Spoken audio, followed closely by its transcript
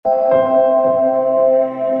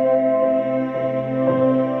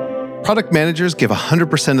Product managers give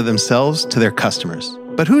 100% of themselves to their customers.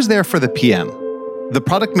 But who's there for the PM? The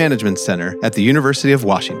Product Management Center at the University of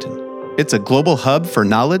Washington. It's a global hub for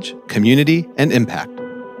knowledge, community, and impact.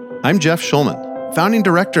 I'm Jeff Schulman, founding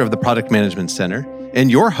director of the Product Management Center,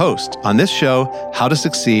 and your host on this show, How to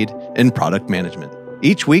Succeed in Product Management.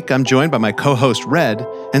 Each week, I'm joined by my co-host, Red,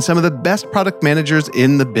 and some of the best product managers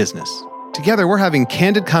in the business. Together, we're having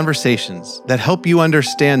candid conversations that help you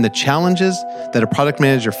understand the challenges that a product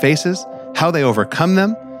manager faces, how they overcome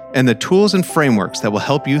them, and the tools and frameworks that will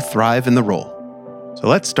help you thrive in the role. So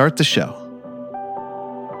let's start the show.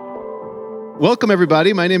 Welcome,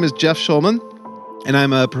 everybody. My name is Jeff Schulman, and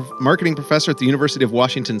I'm a marketing professor at the University of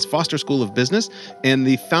Washington's Foster School of Business and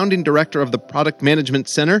the founding director of the Product Management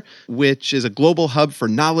Center, which is a global hub for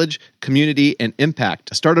knowledge, community, and impact.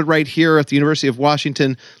 I started right here at the University of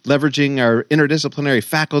Washington, leveraging our interdisciplinary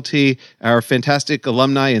faculty, our fantastic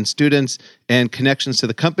alumni and students, and connections to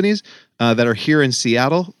the companies that are here in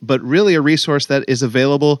Seattle, but really a resource that is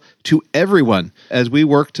available to everyone as we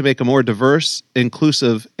work to make a more diverse,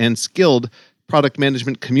 inclusive, and skilled product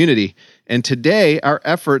management community. And today, our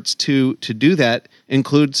efforts to do that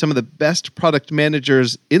include some of the best product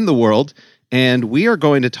managers in the world, and we are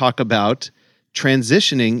going to talk about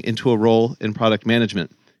transitioning into a role in product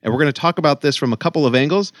management. And we're going to talk about this from a couple of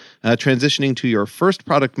angles, transitioning to your first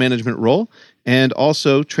product management role, and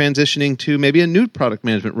also transitioning to maybe a new product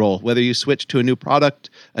management role, whether you switch to a new product,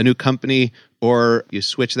 a new company, or you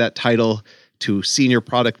switch that title to senior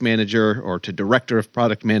product manager or to director of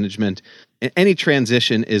product management. Any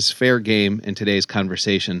transition is fair game in today's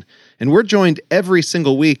conversation. And we're joined every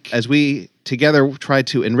single week as we together try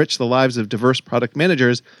to enrich the lives of diverse product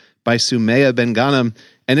managers by Sumaya Ben-Ghanem.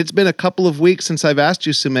 And it's been a couple of weeks since I've asked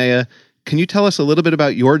you, Sumaya, can you tell us a little bit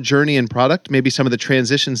about your journey in product, maybe some of the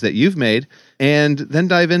transitions that you've made, and then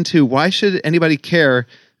dive into why should anybody care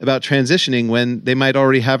about transitioning when they might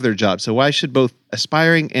already have their job? So why should both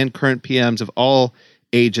aspiring and current PMs of all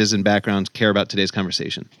ages and backgrounds care about today's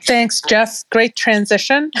conversation? Thanks, Jeff. Great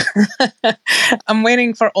transition. I'm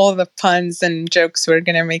waiting for all the puns and jokes we're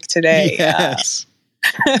going to make today. Yes.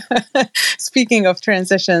 Speaking of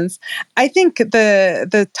transitions, I think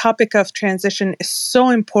the topic of transition is so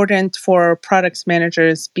important for product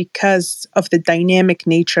managers because of the dynamic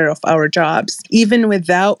nature of our jobs. Even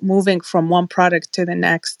without moving from one product to the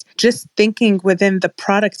next, just thinking within the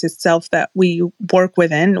product itself that we work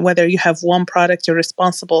within, whether you have one product you're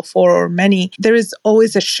responsible for or many, there is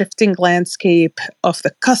always a shifting landscape of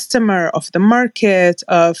the customer, of the market,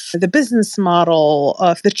 of the business model,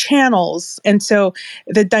 of the channels. And so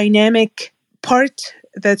the dynamic part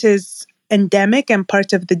that is endemic and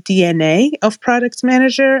part of the DNA of product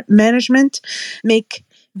management make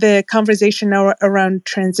the conversation around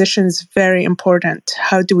transitions very important.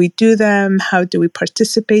 How do we do them? How do we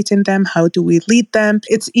participate in them? How do we lead them?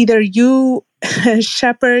 It's either you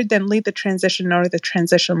shepherd and lead the transition or the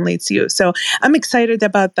transition leads you. So I'm excited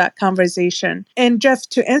about that conversation. And Jeff,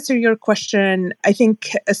 to answer your question, I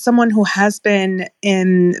think as someone who has been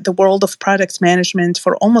in the world of product management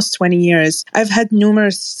for almost 20 years, I've had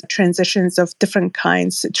numerous transitions of different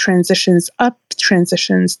kinds, transitions up,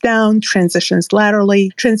 transitions down, transitions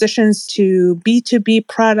laterally, transitions to B2B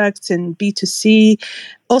products and B2C,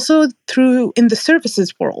 also through in the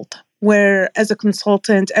services world, where as a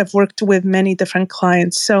consultant, I've worked with many different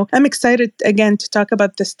clients. So I'm excited again to talk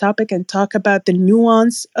about this topic and talk about the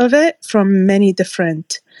nuance of it from many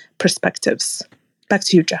different perspectives. Back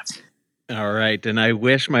to you, Jeff. All right. And I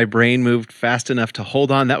wish my brain moved fast enough to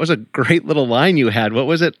hold on. That was a great little line you had. What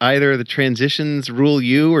was it? Either the transitions rule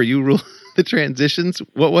you or you rule the transitions.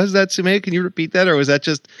 What was that, Sumaya? Can you repeat that? Or was that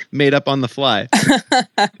just made up on the fly?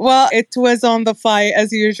 Well, it was on the fly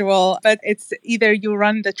as usual, but it's either you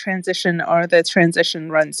run the transition or the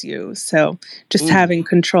transition runs you. So just having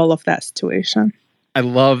control of that situation. I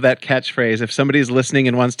love that catchphrase. If somebody's listening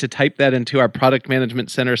and wants to type that into our Product Management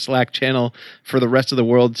Center Slack channel for the rest of the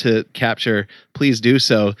world to capture, please do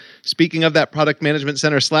so. Speaking of that Product Management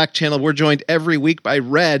Center Slack channel, we're joined every week by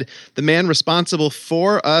Red, the man responsible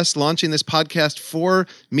for us launching this podcast, for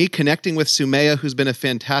me connecting with Sumaya, who's been a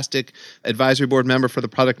fantastic advisory board member for the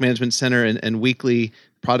Product Management Center and weekly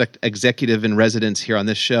product executive in residence here on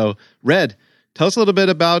this show. Red, tell us a little bit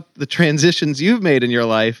about the transitions you've made in your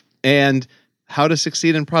life and how to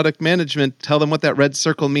succeed in product management. Tell them what that red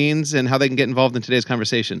circle means and how they can get involved in today's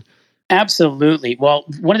conversation. Absolutely. Well,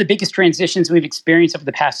 one of the biggest transitions we've experienced over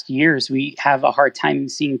the past years, we have a hard time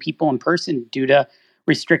seeing people in person due to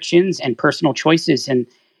restrictions and personal choices. And,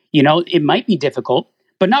 it might be difficult,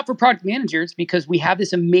 but not for product managers because we have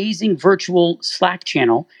this amazing virtual Slack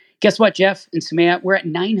channel. Guess what, Jeff and Sumaya? We're at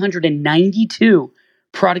 992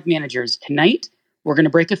 product managers. Tonight, we're going to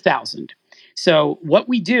break 1,000. So what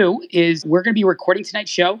we do is we're going to be recording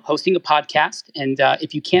tonight's show, hosting a podcast. And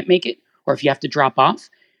if you can't make it, or if you have to drop off,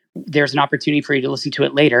 there's an opportunity for you to listen to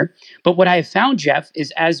it later. But what I have found, Jeff,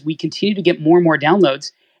 is as we continue to get more and more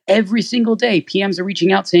downloads, every single day, PMs are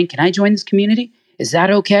reaching out saying, can I join this community? Is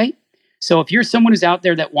that okay? So if you're someone who's out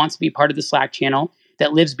there that wants to be part of the Slack channel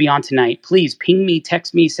that lives beyond tonight, please ping me,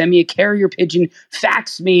 text me, send me a carrier pigeon,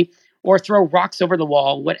 fax me, or throw rocks over the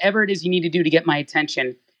wall, whatever it is you need to do to get my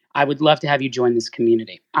attention. I would love to have you join this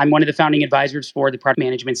community. I'm one of the founding advisors for the Product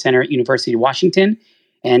Management Center at University of Washington,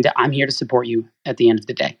 and I'm here to support you at the end of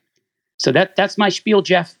the day. So that's my spiel,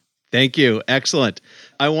 Jeff. Thank you. Excellent.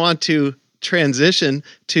 I want to transition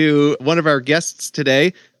to one of our guests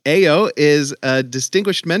today. Ayo is a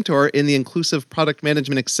distinguished mentor in the Inclusive Product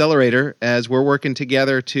Management Accelerator as we're working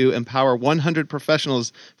together to empower 100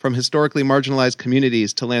 professionals from historically marginalized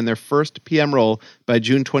communities to land their first PM role by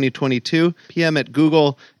June 2022. PM at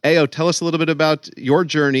Google. Ayo, tell us a little bit about your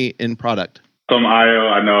journey in product. So I'm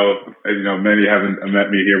Ayo. I know, many haven't met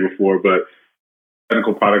me here before, but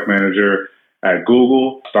technical product manager at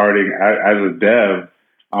Google, starting as a dev.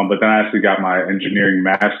 But then I actually got my engineering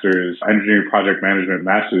project management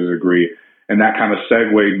master's degree, and that kind of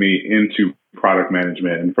segued me into product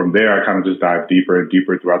management. And from there, I kind of just dived deeper and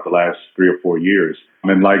deeper throughout the last 3 or 4 years.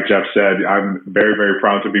 And like Jeff said, I'm very, very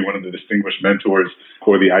proud to be one of the distinguished mentors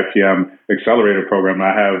for the IPM Accelerator program.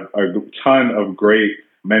 I have a ton of great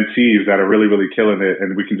mentees that are really, really killing it.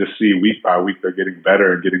 And we can just see week by week they're getting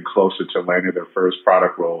better and getting closer to landing their first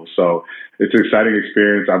product role. So it's an exciting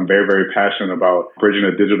experience. I'm very, very passionate about bridging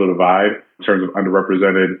a digital divide in terms of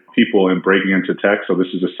underrepresented people and breaking into tech. So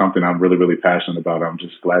this is just something I'm really, really passionate about. I'm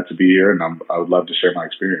just glad to be here, and I would love to share my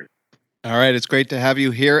experience. All right, it's great to have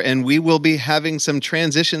you here, and we will be having some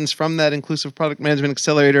transitions from that Inclusive Product Management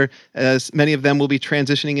Accelerator, as many of them will be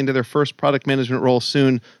transitioning into their first product management role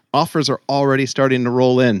soon. Offers are already starting to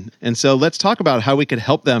roll in, and so let's talk about how we could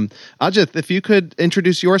help them. Ajit, if you could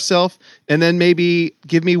introduce yourself, and then maybe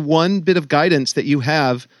give me one bit of guidance that you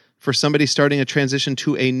have for somebody starting a transition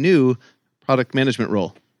to a new product management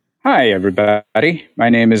role. Hi, everybody. My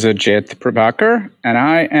name is Ajit Prabhakar, and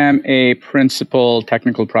I am a principal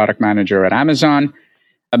technical product manager at Amazon.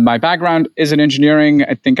 My background is in engineering.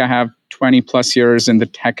 I think I have 20 plus years in the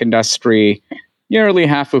tech industry, nearly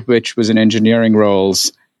half of which was in engineering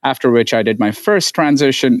roles, after which I did my first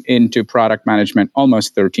transition into product management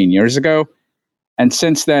almost 13 years ago. And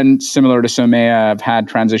since then, similar to Soumya, I've had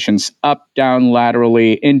transitions up, down,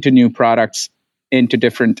 laterally into new products, into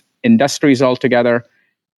different industries altogether,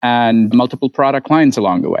 and multiple product lines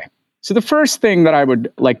along the way. So the first thing that I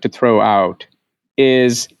would like to throw out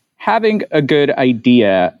is having a good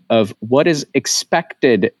idea of what is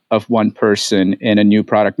expected of one person in a new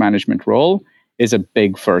product management role is a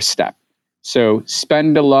big first step. So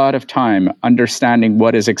spend a lot of time understanding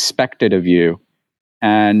what is expected of you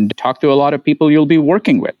and talk to a lot of people you'll be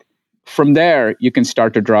working with. From there, you can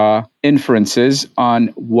start to draw inferences on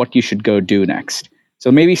what you should go do next.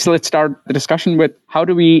 So maybe let's start the discussion with how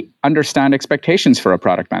do we understand expectations for a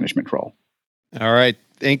product management role? All right.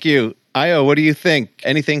 Thank you. Ayo, what do you think?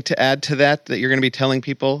 Anything to add to that you're going to be telling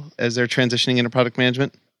people as they're transitioning into product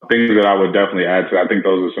management? Things that I would definitely add to, I think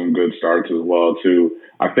those are some good starts as well, too.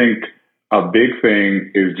 I think a big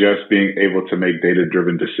thing is just being able to make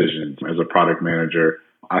data-driven decisions as a product manager.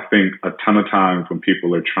 I think a ton of times when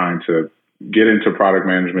people are trying to get into product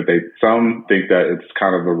management, some think that it's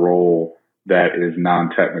kind of a role that is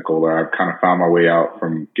non-technical, or I've kind of found my way out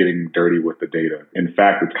from getting dirty with the data. In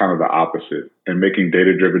fact, it's kind of the opposite. And making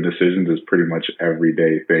data-driven decisions is pretty much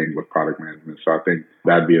everyday thing with product management. So I think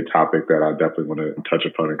that'd be a topic that I definitely want to touch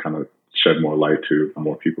upon and kind of shed more light to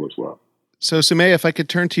more people as well. So Soumya, if I could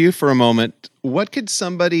turn to you for a moment, what could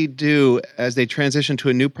somebody do as they transition to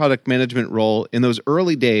a new product management role in those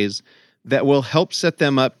early days that will help set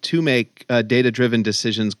them up to make data-driven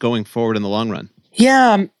decisions going forward in the long run?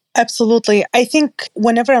 Yeah, absolutely. I think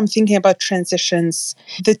whenever I'm thinking about transitions,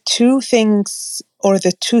 the two things or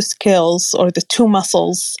the two skills or the two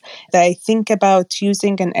muscles that I think about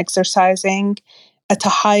using and exercising at a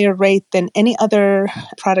higher rate than any other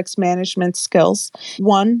products management skills.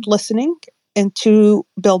 One, listening, and two,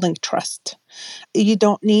 building trust. You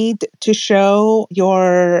don't need to show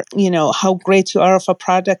how great you are of a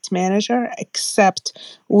product manager, except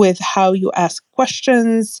with how you ask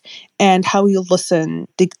questions and how you listen,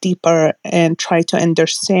 dig deeper, and try to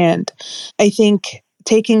understand. I think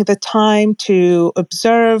taking the time to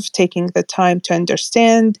observe, taking the time to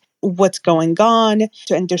understand, what's going on,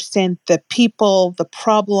 to understand the people, the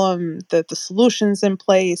problem, the solutions in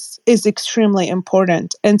place is extremely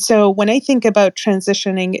important. And so when I think about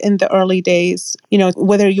transitioning in the early days,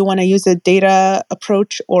 whether you want to use a data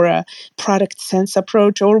approach or a product sense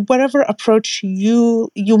approach or whatever approach you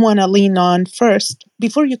want to lean on first,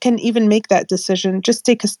 before you can even make that decision, just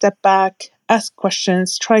take a step back, ask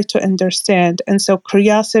questions, try to understand. And so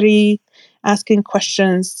curiosity, asking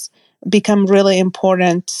questions become really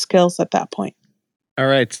important skills at that point. All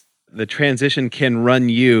right. The transition can run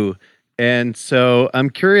you. And so I'm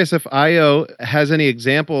curious if Io has any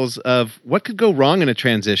examples of what could go wrong in a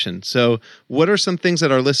transition. So what are some things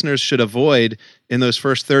that our listeners should avoid in those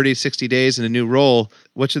first 30, 60 days in a new role?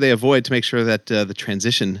 What should they avoid to make sure that the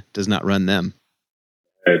transition does not run them?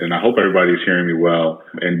 And I hope everybody's hearing me well.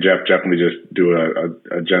 And Jeff, definitely just do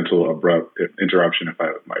a gentle, abrupt interruption if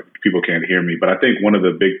people can't hear me. But I think one of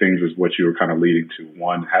the big things is what you were kind of leading to.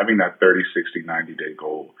 One, having that 30, 60, 90-day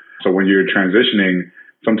goal. So when you're transitioning,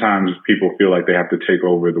 sometimes people feel like they have to take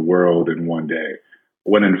over the world in one day.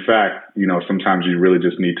 When in fact, sometimes you really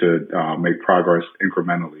just need to make progress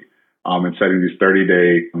incrementally. And setting these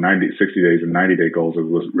 30-day, 60 days, and 90-day goals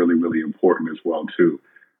was really, really important as well, too.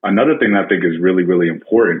 Another thing that I think is really, really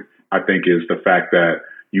important, I think, is the fact that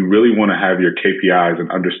you really want to have your KPIs and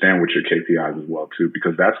understand what your KPIs as well, too,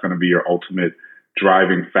 because that's going to be your ultimate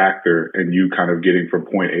driving factor in you kind of getting from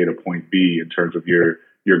point A to point B in terms of your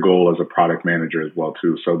goal as a product manager as well,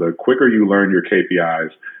 too. So the quicker you learn your KPIs,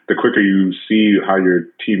 the quicker you see how your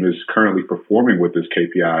team is currently performing with those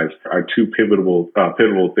KPIs are two pivotal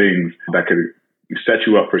things that could set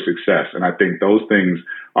you up for success. And I think those things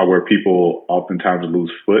are where people oftentimes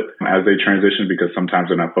lose foot as they transition, because sometimes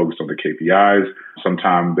they're not focused on the KPIs.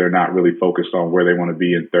 Sometimes they're not really focused on where they want to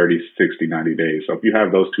be in 30, 60, 90 days. So if you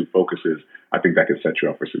have those two focuses, I think that can set you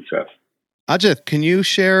up for success. Ajit, can you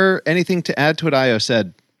share anything to add to what Io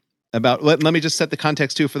said about, let me just set the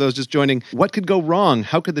context too for those just joining. What could go wrong?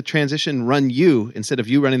 How could the transition run you instead of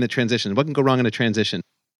you running the transition? What can go wrong in a transition?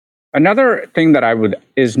 Another thing that I would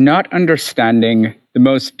is not understanding the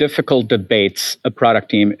most difficult debates a product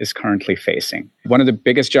team is currently facing. One of the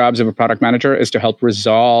biggest jobs of a product manager is to help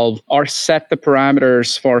resolve or set the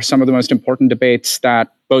parameters for some of the most important debates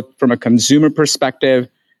that, both from a consumer perspective,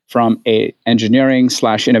 from a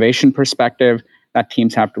engineering/innovation perspective, that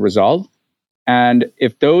teams have to resolve. And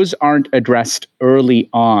if those aren't addressed early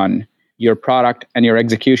on, your product and your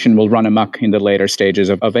execution will run amok in the later stages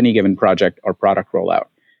of any given project or product rollout.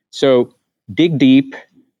 So dig deep,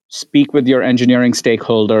 speak with your engineering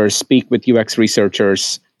stakeholders, speak with UX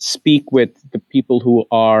researchers, speak with the people who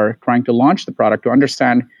are trying to launch the product to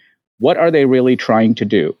understand what are they really trying to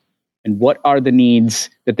do and what are the needs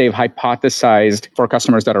that they've hypothesized for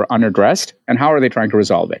customers that are unaddressed and how are they trying to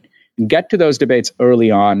resolve it. And get to those debates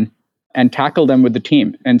early on and tackle them with the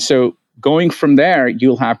team. And so going from there,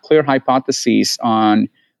 you'll have clear hypotheses on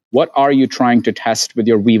what are you trying to test with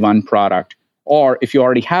your V1 product. Or if you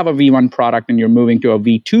already have a V1 product and you're moving to a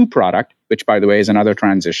V2 product, which, by the way, is another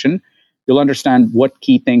transition, you'll understand what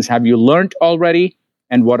key things have you learned already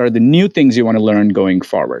and what are the new things you want to learn going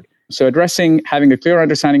forward. So having a clear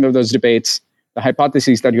understanding of those debates, the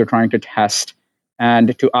hypotheses that you're trying to test,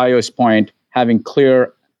 and to Io's point, having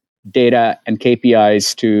clear data and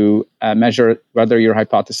KPIs to measure whether your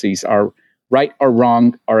hypotheses are right or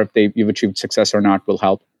wrong, or if you've achieved success or not, will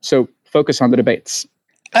help. So focus on the debates.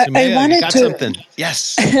 I wanted to something.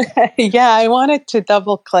 Yes. Yeah, I wanted to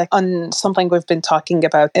double click on something we've been talking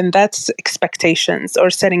about, and that's expectations or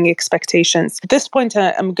setting expectations. At this point,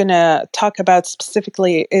 I'm going to talk about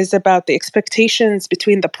specifically is about the expectations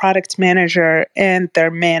between the product manager and their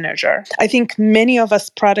manager. I think many of us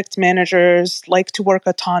product managers like to work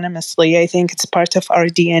autonomously. I think it's part of our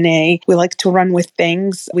DNA. We like to run with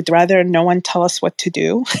things. We'd rather no one tell us what to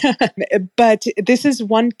do. But this is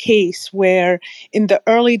one case where in the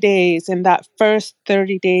early days, in that first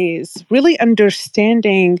 30 days, really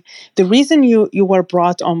understanding the reason you were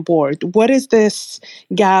brought on board. What is this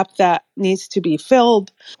gap that needs to be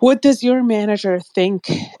filled? What does your manager think,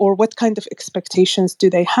 or what kind of expectations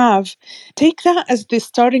do they have? Take that as the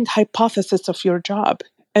starting hypothesis of your job.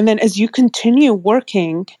 And then as you continue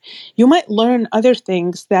working, you might learn other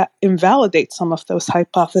things that invalidate some of those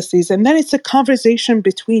hypotheses. And then it's a conversation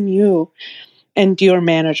between you and your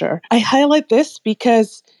manager. I highlight this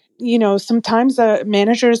because, sometimes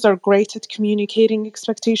managers are great at communicating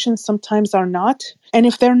expectations, sometimes are not. And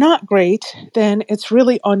if they're not great, then it's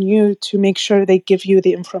really on you to make sure they give you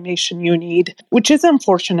the information you need, which is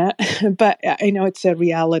unfortunate, but I know it's a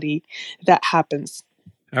reality that happens.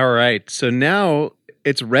 All right. So now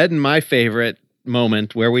it's red and my favorite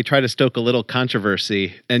moment where we try to stoke a little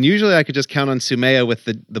controversy. And usually I could just count on Sumaya with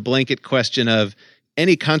the blanket question of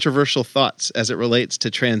any controversial thoughts as it relates to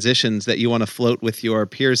transitions that you want to float with your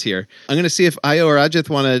peers here. I'm going to see if Ayo or Ajit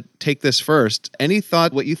want to take this first. Any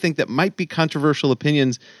thought, what you think that might be controversial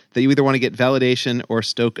opinions that you either want to get validation or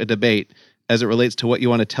stoke a debate as it relates to what you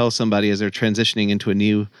want to tell somebody as they're transitioning into a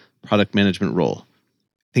new product management role?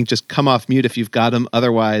 I think just come off mute if you've got them.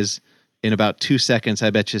 Otherwise, in about 2 seconds,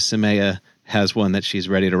 I bet you Sumaya has one that she's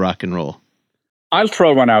ready to rock and roll. I'll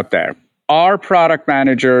throw one out there. Are product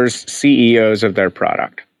managers CEOs of their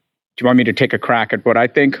product? Do you want me to take a crack at what I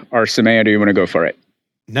think? Or Sumaya, do you want to go for it?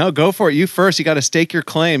 No, go for it. You first. You got to stake your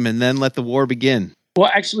claim and then let the war begin. Well,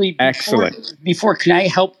 actually, before can I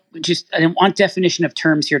help? I want definition of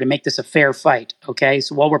terms here to make this a fair fight. Okay.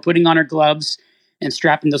 So while we're putting on our gloves and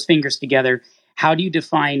strapping those fingers together, how do you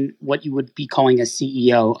define what you would be calling a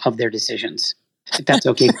CEO of their decisions? If that's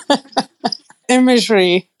okay.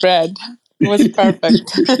 Imagery, Brad, was perfect.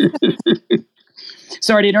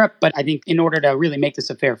 Sorry to interrupt, but I think in order to really make this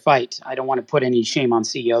a fair fight, I don't want to put any shame on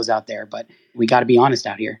CEOs out there, but we got to be honest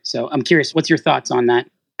out here. So I'm curious, what's your thoughts on that?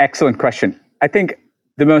 Excellent question. I think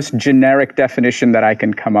the most generic definition that I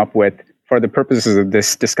can come up with for the purposes of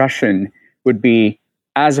this discussion would be,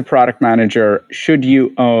 as a product manager, should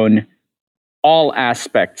you own all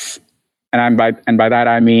aspects? And by that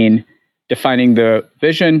I mean defining the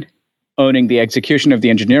vision, owning the execution of the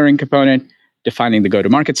engineering component, defining the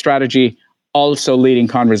go-to-market strategy, also leading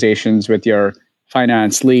conversations with your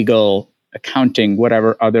finance, legal, accounting,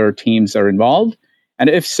 whatever other teams are involved. And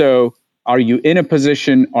if so, are you in a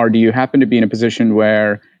position, or do you happen to be in a position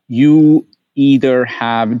where you either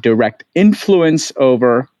have direct influence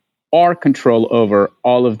over or control over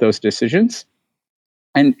all of those decisions?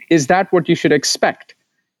 And is that what you should expect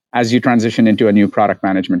as you transition into a new product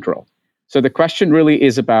management role? So the question really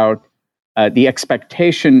is about the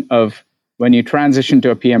expectation of, when you transition to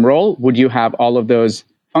a PM role, would you have all of those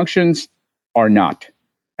functions or not?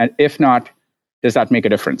 And if not, does that make a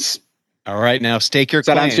difference? All right, now stake your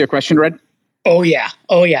claim. Does that answer your question, Red? Oh, yeah.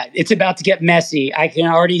 It's about to get messy. I can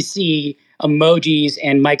already see emojis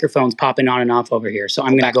and microphones popping on and off over here. So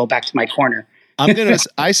I'm going to go back to my corner.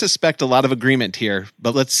 I suspect a lot of agreement here,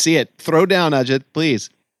 but let's see it. Throw down, Ajit, please.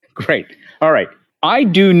 Great. All right. I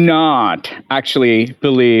do not actually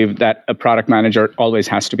believe that a product manager always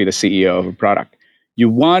has to be the CEO of a product. You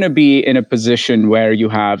want to be in a position where you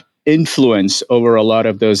have influence over a lot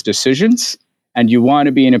of those decisions, and you want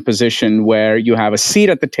to be in a position where you have a seat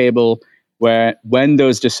at the table when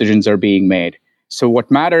those decisions are being made. So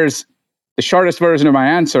what matters, the shortest version of my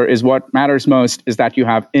answer is, what matters most is that you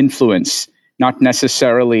have influence, not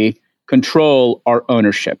necessarily control or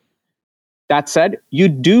ownership. That said, you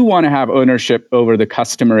do want to have ownership over the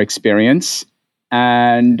customer experience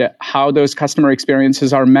and how those customer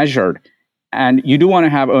experiences are measured. And you do want to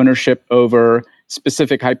have ownership over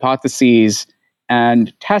specific hypotheses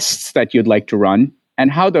and tests that you'd like to run,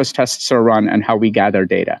 and how those tests are run and how we gather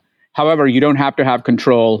data. However, you don't have to have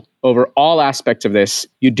control over all aspects of this.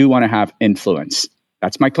 You do want to have influence.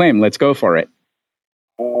 That's my claim. Let's go for it.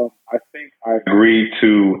 I think I agree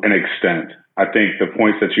to an extent. I think the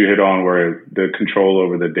points that you hit on were the control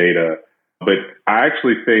over the data. But I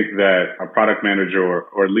actually think that a product manager,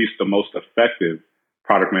 or at least the most effective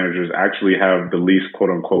product managers, actually have the least quote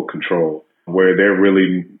unquote control, where they're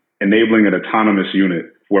really enabling an autonomous unit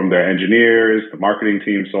from their engineers, the marketing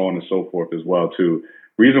team, so on and so forth as well too.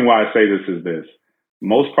 Reason why I say this is this.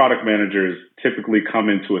 Most product managers typically come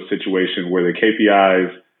into a situation where the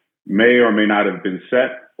KPIs may or may not have been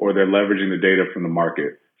set, or they're leveraging the data from the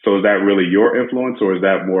market. So is that really your influence, or is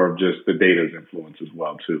that more of just the data's influence as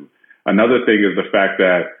well too? Another thing is the fact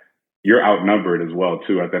that you're outnumbered as well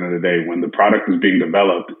too. At the end of the day, when the product is being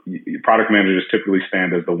developed, product managers typically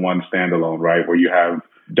stand as the one standalone, right? Where you have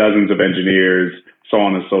dozens of engineers, so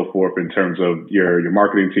on and so forth, in terms of your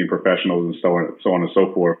marketing team professionals and so on and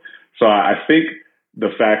so forth. So I think the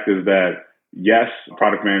fact is that, yes,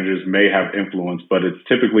 product managers may have influence, but it's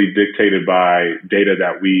typically dictated by data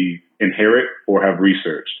that we inherit or have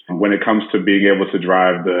researched. When it comes to being able to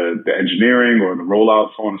drive the engineering or the rollout,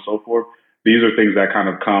 so on and so forth, these are things that kind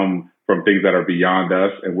of come from things that are beyond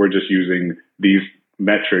us, and we're just using these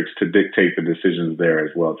metrics to dictate the decisions there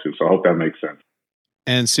as well too. So I hope that makes sense.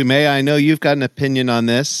 And Sumaya, I know you've got an opinion on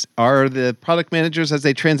this. Are the product managers, as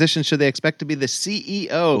they transition, should they expect to be the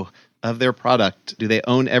CEO of their product? Do they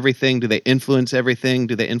own everything? Do they influence everything?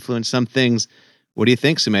 Do they influence some things? What do you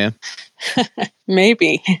think, Sumaya?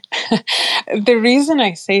 Maybe. The reason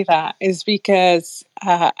I say that is because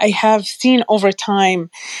I have seen over time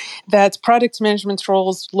that product management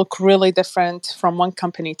roles look really different from one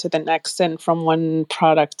company to the next and from one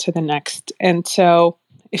product to the next. And so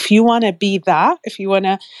if you want to be that, if you want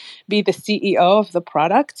to be the CEO of the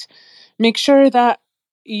product, make sure that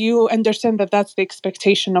you understand that that's the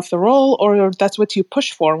expectation of the role or that's what you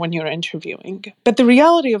push for when you're interviewing. But the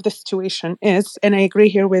reality of the situation is, and I agree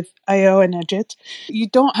here with Io and Ajit, you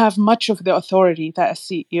don't have much of the authority that a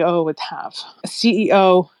CEO would have. A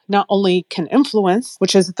CEO not only can influence,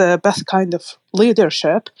 which is the best kind of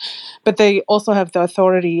leadership, but they also have the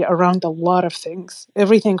authority around a lot of things,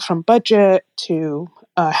 everything from budget to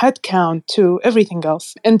headcount to everything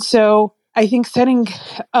else. And so I think setting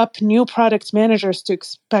up new product managers to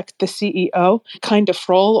expect the CEO kind of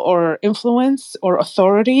role or influence or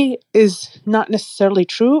authority is not necessarily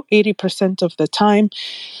true 80% of the time.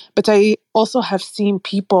 But I also have seen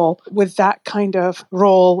people with that kind of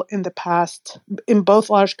role in the past in both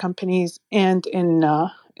large companies and in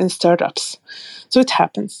startups. So it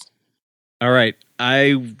happens. All right.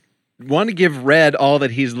 I want to give Red all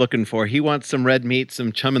that he's looking for. He wants some red meat,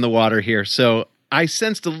 some chum in the water here. So I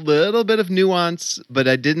sensed a little bit of nuance, but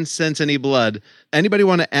I didn't sense any blood. Anybody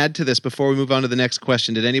want to add to this before we move on to the next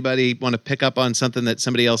question? Did anybody want to pick up on something that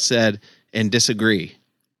somebody else said and disagree?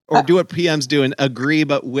 Or do what PM's doing, agree,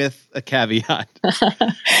 but with a caveat?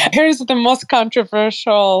 Here's the most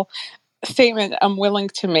controversial statement I'm willing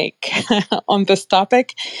to make on this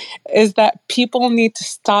topic is that people need to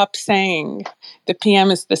stop saying the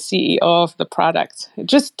PM is the CEO of the product.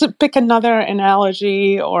 Just to pick another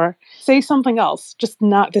analogy or say something else, just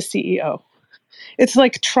not the CEO. It's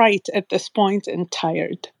like trite at this point and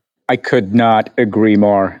tired. I could not agree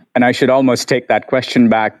more. And I should almost take that question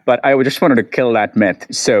back, but I just wanted to kill that myth.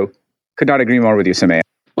 So could not agree more with you, Samaya.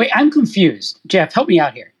 Wait, I'm confused. Jeff, help me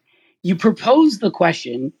out here. You propose the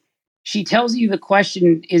question. She tells you the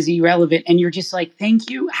question is irrelevant, and you're just like, thank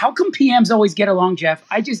you. How come PMs always get along, Jeff?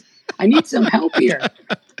 I need some help here.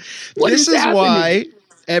 This is why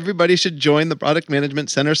everybody should join the Product Management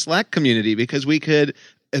Center Slack community, because we could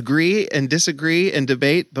agree and disagree and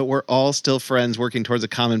debate, but we're all still friends working towards a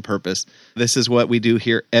common purpose. This is what we do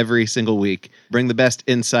here every single week. Bring the best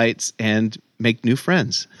insights and make new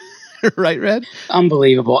friends. Right, Red?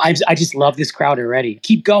 Unbelievable. I just love this crowd already.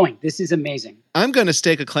 Keep going. This is amazing. I'm going to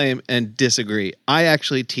stake a claim and disagree. I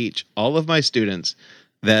actually teach all of my students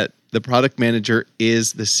that the product manager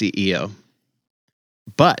is the CEO.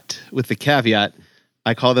 But with the caveat,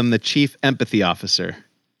 I call them the chief empathy officer.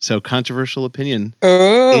 So controversial opinion.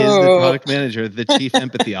 Is the product manager the chief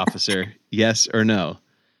empathy officer? Yes or no?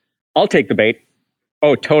 I'll take the bait.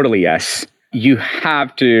 Oh, totally yes. You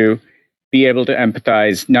have to be able to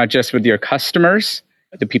empathize not just with your customers,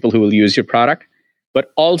 the people who will use your product,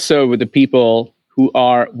 but also with the people who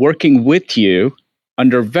are working with you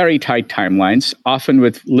under very tight timelines, often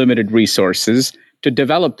with limited resources to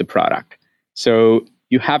develop the product. So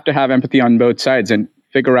you have to have empathy on both sides and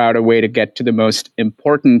figure out a way to get to the most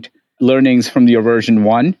important learnings from your version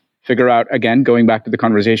 1. Figure out, again, going back to the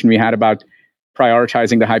conversation we had about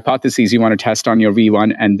prioritizing the hypotheses you want to test on your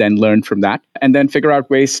V1 and then learn from that. And then figure out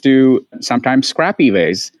ways to, sometimes scrappy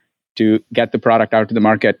ways, to get the product out to the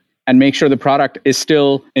market and make sure the product is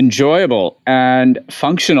still enjoyable and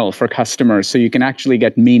functional for customers so you can actually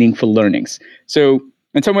get meaningful learnings. So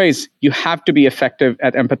in some ways, you have to be effective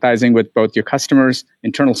at empathizing with both your customers,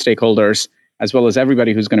 internal stakeholders, as well as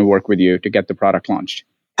everybody who's going to work with you to get the product launched.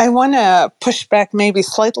 I want to push back maybe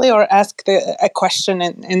slightly or ask a question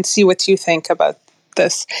and see what you think about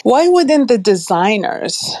this. Why wouldn't the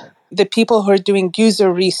designers, the people who are doing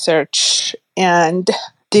user research and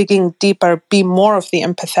digging deeper, be more of the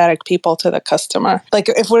empathetic people to the customer? Like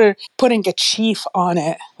if we're putting a chief on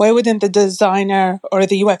it, why wouldn't the designer or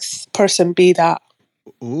the UX person be that?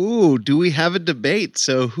 Ooh, do we have a debate?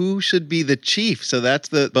 So who should be the chief? So that's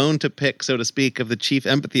the bone to pick, so to speak, of the chief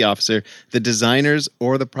empathy officer, the designers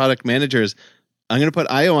or the product managers. I'm going to put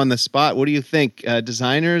Io on the spot. What do you think?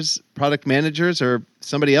 Designers, product managers, or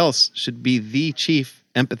somebody else should be the chief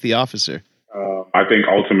empathy officer? I think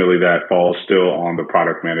ultimately that falls still on the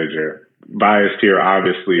product manager. Biased here,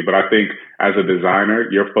 obviously, but I think as a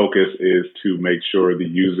designer, your focus is to make sure the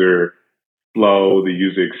user flow, the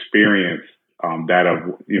user experience, that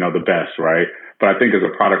of, the best, right? But I think as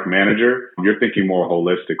a product manager, you're thinking more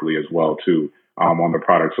holistically as well, too, on the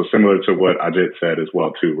product. So similar to what Ajit said as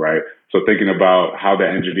well, too, right? So thinking about how the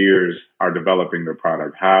engineers are developing the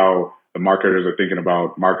product, how the marketers are thinking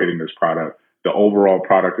about marketing this product, the overall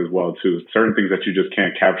product as well, too. Certain things that you just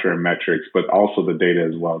can't capture in metrics, but also the data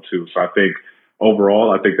as well, too. So I think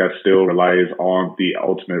overall, I think that still relies on the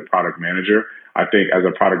ultimate product manager. I think as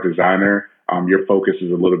a product designer, your focus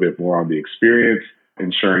is a little bit more on the experience,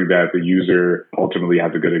 ensuring that the user ultimately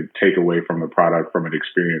has a good takeaway from the product from an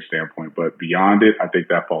experience standpoint. But beyond it, I think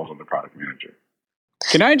that falls on the product manager.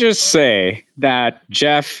 Can I just say that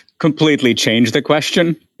Jeff completely changed the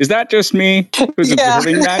question? Is that just me who's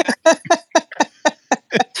observing that?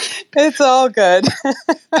 It's all good.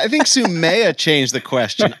 I think Sumaya changed the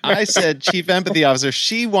question. I said Chief Empathy Officer.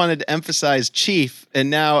 She wanted to emphasize Chief. And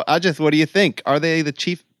now, Ajith, what do you think? Are they the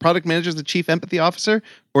Chief Product Manager, the Chief Empathy Officer?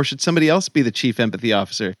 Or should somebody else be the Chief Empathy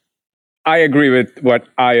Officer? I agree with what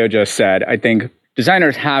Ayo just said. I think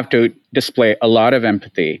designers have to display a lot of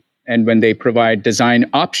empathy. And when they provide design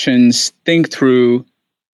options, think through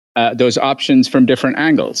those options from different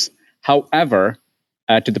angles. However,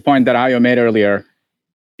 to the point that Ayo made earlier,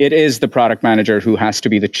 it is the product manager who has to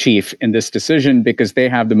be the chief in this decision because they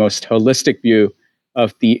have the most holistic view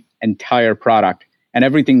of the entire product and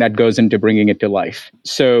everything that goes into bringing it to life.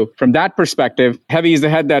 So from that perspective, heavy is the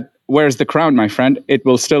head that wears the crown, my friend. It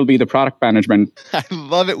will still be the product management. I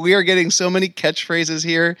love it. We are getting so many catchphrases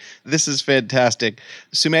here. This is fantastic.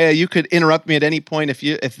 Sumaya, you could interrupt me at any point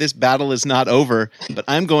if this battle is not over, but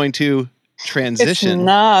I'm going to transition. It's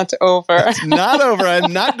not over. It's not over.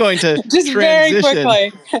 I'm not going to just transition. Very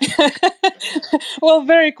quickly. Well,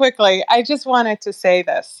 very quickly. I just wanted to say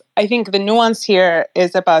this. I think the nuance here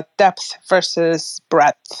is about depth versus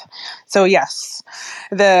breadth. So yes,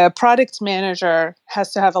 the product manager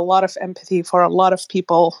has to have a lot of empathy for a lot of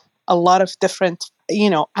people, a lot of different,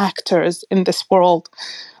 actors in this world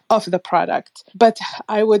of the product. But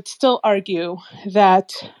I would still argue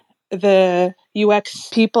that the UX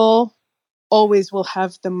people always will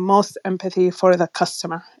have the most empathy for the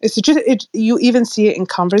customer. It's just you even see it in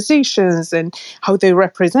conversations and how they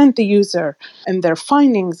represent the user and their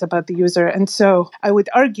findings about the user. And so I would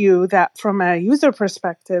argue that from a user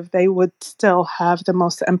perspective, they would still have the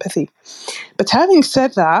most empathy. But having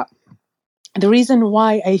said that, the reason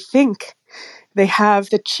why I think they have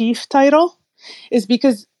the chief title is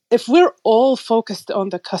because if we're all focused on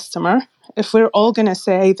the customer, if we're all going to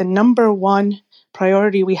say the number one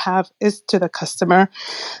priority we have is to the customer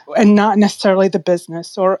and not necessarily the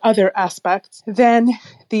business or other aspects, then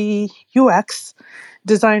the UX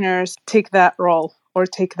designers take that role or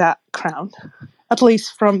take that crown. At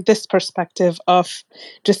least from this perspective of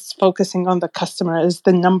just focusing on the customer is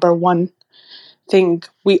the number one thing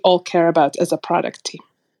we all care about as a product team.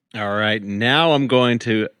 All right. Now I'm going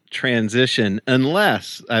to transition,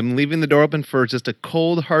 unless I'm leaving the door open for just a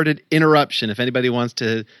cold-hearted interruption. If anybody wants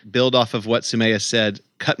to build off of what Sumaya said,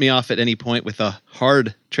 cut me off at any point with a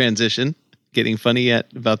hard transition. Getting funny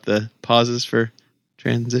yet about the pauses for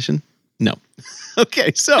transition? No.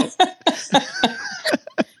 Okay, so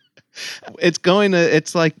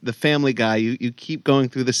it's like the Family Guy. You keep going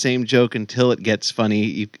through the same joke until it gets funny.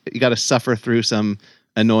 You got to suffer through some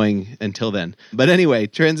annoying until then. But anyway,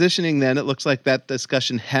 transitioning then, it looks like that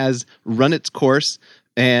discussion has run its course.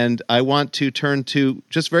 And I want to turn to,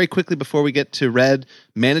 just very quickly before we get to Red,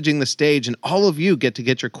 managing the stage, and all of you get to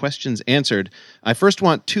get your questions answered. I first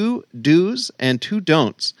want 2 do's and 2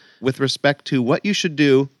 don'ts with respect to what you should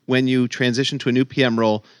do when you transition to a new PM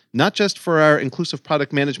role, not just for our Inclusive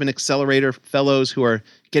Product Management Accelerator fellows who are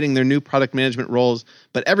getting their new product management roles,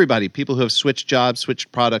 but everybody, people who have switched jobs,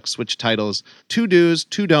 switched products, switched titles. 2 do's,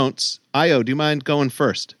 2 don'ts. Ayo, do you mind going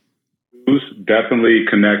first? Definitely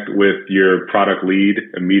connect with your product lead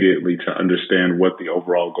immediately to understand what the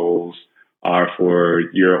overall goals are for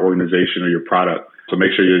your organization or your product. So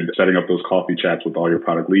make sure you're setting up those coffee chats with all your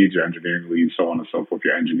product leads, your engineering leads, so on and so forth,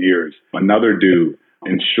 your engineers. Another do,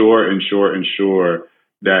 ensure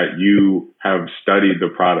that you have studied the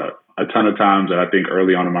product. A ton of times, and I think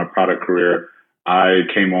early on in my product career, I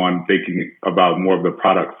came on thinking about more of the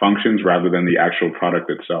product functions rather than the actual product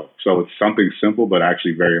itself. So it's something simple, but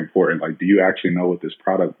actually very important. Like, do you actually know what this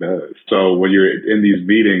product does? So when you're in these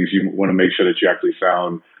meetings, you want to make sure that you actually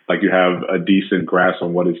sound like you have a decent grasp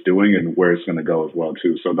on what it's doing and where it's going to go as well,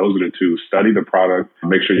 too. So those are the 2. Study the product,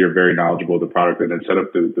 make sure you're very knowledgeable of the product, and then set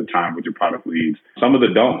up the time with your product leads. Some of the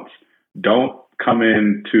don'ts. Don't come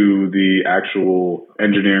into the actual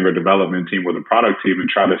engineering or development team or the product team and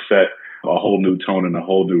try to set a whole new tone and a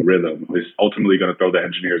whole new rhythm. It's ultimately going to throw the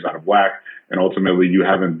engineers out of whack. And ultimately, you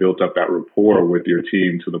haven't built up that rapport with your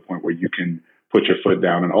team to the point where you can put your foot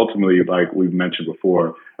down. And ultimately, like we've mentioned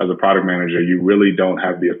before, as a product manager, you really don't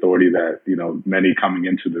have the authority that, many coming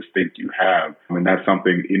into this think you have. I mean, that's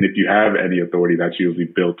something, and if you have any authority, that's usually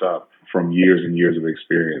built up from years and years of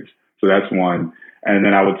experience. So that's one. And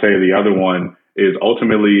then I would say the other one is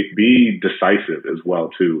ultimately be decisive as well,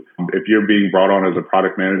 too. If you're being brought on as a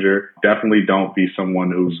product manager, definitely don't be someone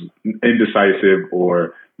who's indecisive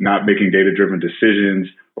or not making data-driven decisions,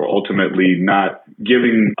 or ultimately not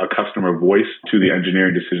giving a customer voice to the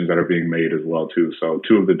engineering decisions that are being made as well too. So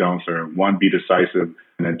two of the don'ts are, one, be decisive,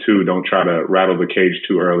 and then two, don't try to rattle the cage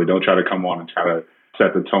too early. Don't try to come on and try to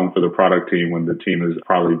set the tone for the product team when the team has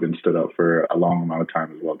probably been stood up for a long amount of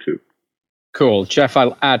time as well too. Cool. Jeff,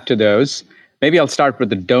 I'll add to those. Maybe I'll start with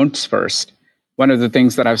the don'ts first. One of the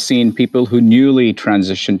things that I've seen people who newly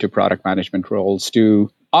transition to product management roles do,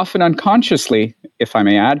 often unconsciously, if I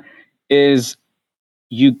may add, is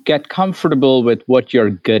you get comfortable with what you're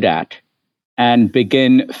good at and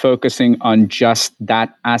begin focusing on just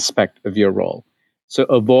that aspect of your role. So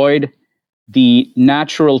avoid the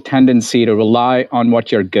natural tendency to rely on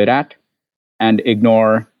what you're good at and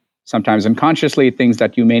ignore, sometimes unconsciously, things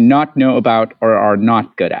that you may not know about or are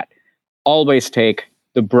not good at. Always take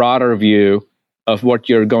the broader view of what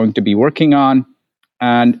you're going to be working on.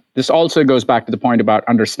 And this also goes back to the point about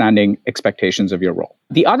understanding expectations of your role.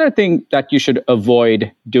 The other thing that you should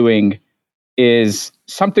avoid doing is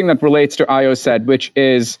something that relates to IO said, which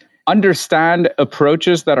is understand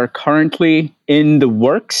approaches that are currently in the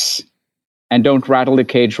works and don't rattle the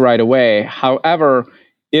cage right away. However,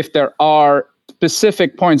 if there are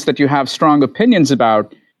specific points that you have strong opinions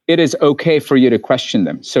about, it is okay for you to question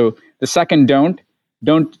them. So the second don't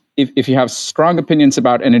if you have strong opinions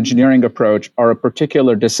about an engineering approach or a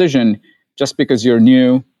particular decision, just because you're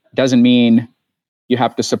new doesn't mean you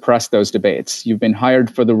have to suppress those debates. You've been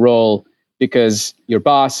hired for the role because your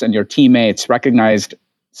boss and your teammates recognized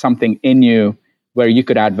something in you where you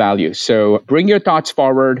could add value. So bring your thoughts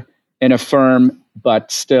forward in a firm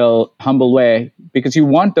but still humble way, because you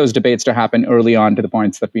want those debates to happen early on, to the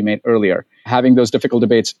points that we made earlier. Having those difficult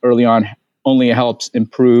debates early on only helps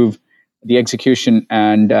improve the execution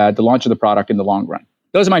and the launch of the product in the long run.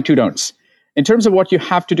 Those are my two don'ts. In terms of what you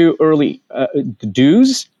have to do early, the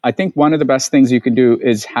do's, I think one of the best things you can do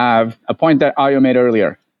is have a point that Ayo made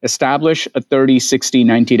earlier. Establish a 30, 60,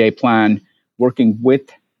 90-day plan, working with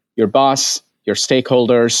your boss, your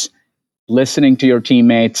stakeholders, listening to your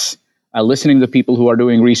teammates, listening to the people who are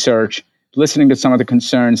doing research, listening to some of the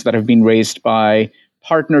concerns that have been raised by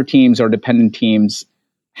partner teams or dependent teams.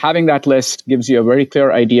 Having that list gives you a very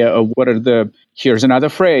clear idea of what are the, here's another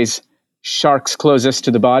phrase, sharks closest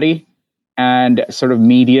to the body, and sort of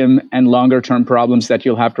medium and longer term problems that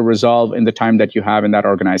you'll have to resolve in the time that you have in that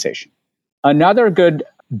organization. Another good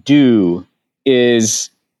do is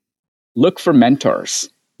look for mentors.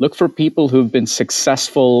 Look for people who've been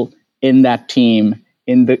successful in that team,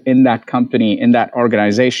 in that company, in that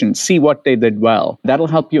organization. See what they did well. That'll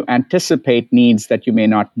help you anticipate needs that you may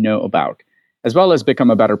not know about, as well as become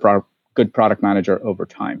a better good product manager over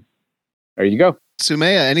time. There you go.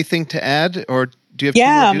 Sumaya, anything to add? Or do you have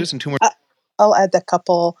two more do's and two more? I'll add a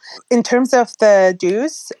couple. In terms of the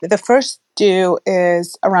do's, the first do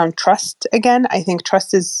is around trust. Again, I think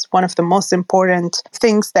trust is one of the most important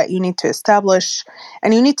things that you need to establish.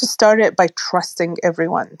 And you need to start it by trusting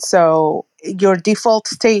everyone. So your default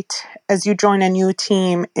state as you join a new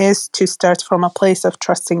team is to start from a place of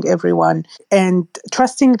trusting everyone and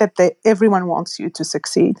trusting that everyone wants you to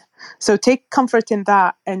succeed. So take comfort in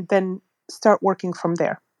that and then start working from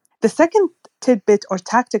there. The second tidbit or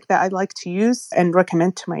tactic that I like to use and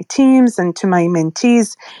recommend to my teams and to my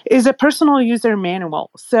mentees is a personal user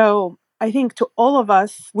manual. So I think to all of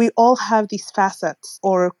us, we all have these facets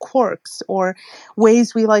or quirks or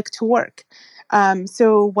ways we like to work.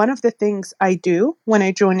 So one of the things I do when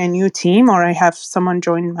I join a new team or I have someone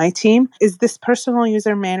join my team is this personal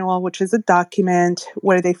user manual, which is a document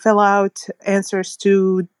where they fill out answers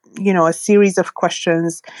to a series of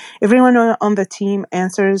questions. Everyone on the team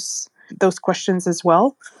answers those questions as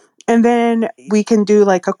well. And then we can do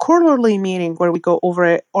like a quarterly meeting where we go over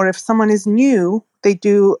it. Or if someone is new, they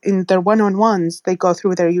do in their one-on-ones, they go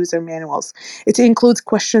through their user manuals. It includes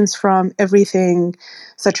questions from everything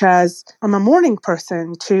such as, I'm a morning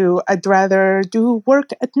person, to I'd rather do work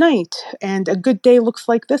at night, and a good day looks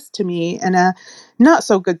like this to me, and a not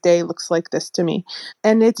so good day looks like this to me.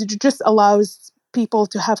 And it just allows people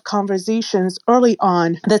to have conversations early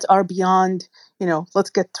on that are beyond, let's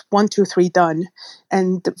get 1, 2, 3 done.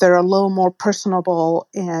 And they're a little more personable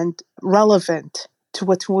and relevant to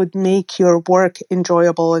what would make your work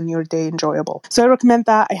enjoyable and your day enjoyable. So I recommend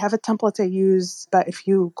that. I have a template I use, but if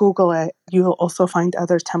you Google it, you'll also find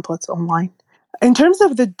other templates online. In terms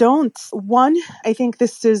of the don'ts, one, I think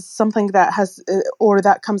this is something that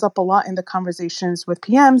that comes up a lot in the conversations with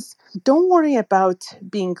PMs. Don't worry about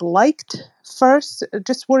being liked First,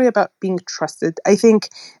 just worry about being trusted. I think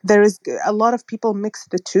there is a lot of people mix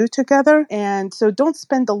the two together. And so don't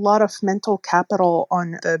spend a lot of mental capital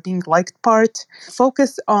on the being liked part.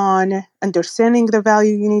 Focus on understanding the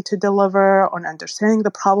value you need to deliver, on understanding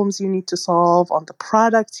the problems you need to solve, on the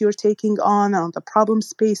products you're taking on the problem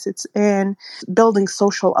space it's in, building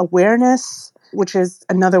social awareness, which is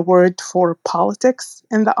another word for politics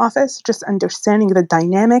in the office, just understanding the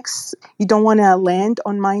dynamics. You don't want to land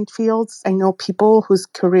on minefields. I know people whose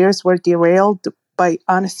careers were derailed by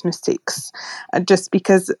honest mistakes, just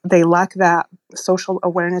because they lack that social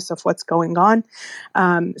awareness of what's going on.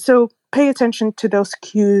 So pay attention to those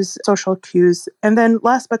cues, social cues. And then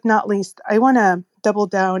last but not least, I want to double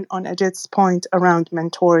down on Ajit's point around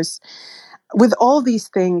mentors. With all these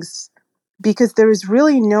things, because there is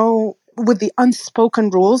really with the unspoken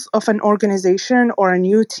rules of an organization or a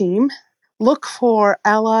new team, look for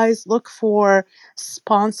allies, look for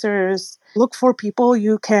sponsors, look for people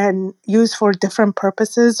you can use for different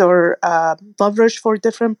purposes or leverage for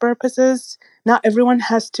different purposes. Not everyone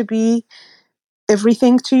has to be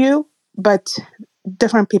everything to you, but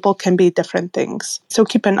different people can be different things. So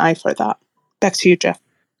keep an eye for that. Back to you, Jeff.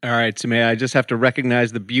 All right, Sumaya, I just have to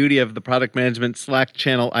recognize the beauty of the product management Slack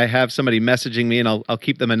channel. I have somebody messaging me, and I'll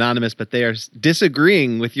keep them anonymous, but they are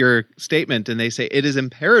disagreeing with your statement, and they say it is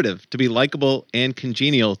imperative to be likable and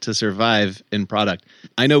congenial to survive in product.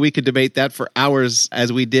 I know we could debate that for hours,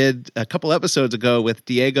 as we did a couple episodes ago with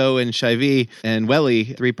Diego and Shivy and Welly,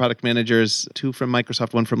 3 product managers, 2 from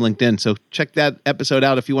Microsoft, 1 from LinkedIn. So check that episode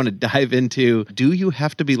out if you want to dive into, do you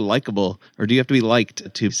have to be likable or do you have to be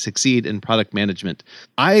liked to succeed in product management?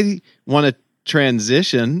 I want to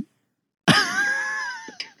transition.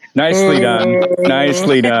 Nicely done.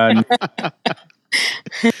 Nicely done.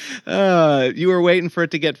 You were waiting for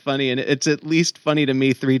it to get funny, and it's at least funny to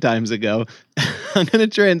me 3 times ago. I'm going to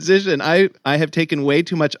transition. I have taken way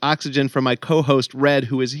too much oxygen from my co-host, Red,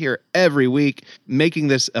 who is here every week, making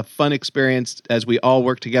this a fun experience as we all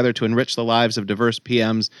work together to enrich the lives of diverse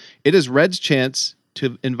PMs. It is Red's chance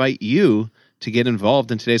to invite you to get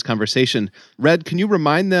involved in today's conversation. Red, can you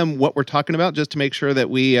remind them what we're talking about just to make sure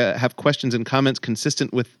that we have questions and comments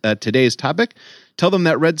consistent with today's topic? Tell them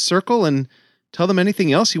that red circle and tell them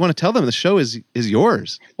anything else you want to tell them. The show is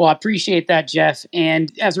yours. Well, I appreciate that, Jeff.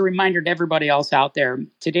 And as a reminder to everybody else out there,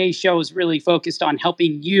 today's show is really focused on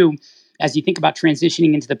helping you as you think about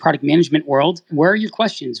transitioning into the product management world. Where are your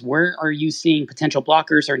questions? Where are you seeing potential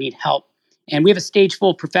blockers or need help? And we have a stage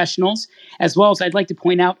full of professionals, as well as I'd like to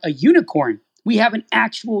point out a unicorn. We have an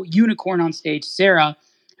actual unicorn on stage, Sarah,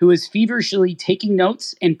 who is feverishly taking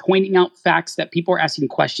notes and pointing out facts that people are asking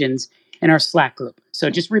questions in our Slack group.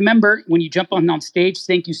 So just remember, when you jump on stage,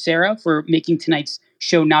 thank you, Sarah, for making tonight's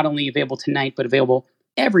show not only available tonight, but available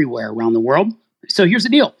everywhere around the world. So here's the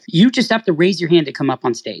deal. You just have to raise your hand to come up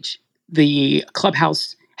on stage. The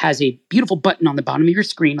Clubhouse has a beautiful button on the bottom of your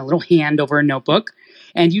screen, a little hand over a notebook,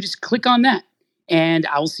 and you just click on that. And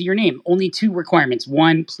I will see your name. Only 2 requirements.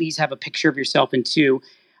 1, please have a picture of yourself. And 2,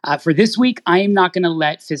 for this week, I am not going to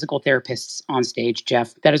let physical therapists on stage,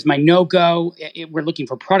 Jeff. That is my no-go. We're looking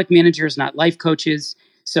for product managers, not life coaches.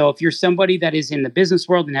 So if you're somebody that is in the business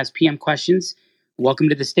world and has PM questions, welcome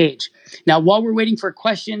to the stage. Now, while we're waiting for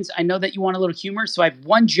questions, I know that you want a little humor. So I have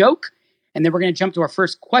one joke, and then we're going to jump to our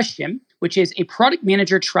first question, which is a product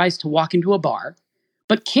manager tries to walk into a bar,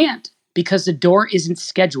 but can't, because the door isn't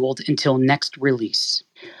scheduled until next release.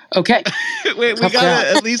 Okay. Wait, we got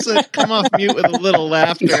to at least come off mute with a little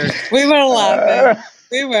laughter. We were laughing.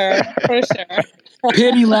 We were, for sure.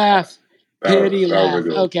 Pity laugh. Pity laugh.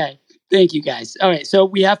 Good. Okay. Thank you, guys. All right. So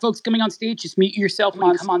we have folks coming on stage. Just mute yourself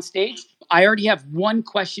when you come on stage. I already have one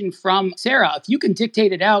question from Sarah. If you can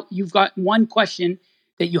dictate it out, you've got one question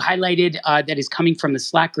that you highlighted that is coming from the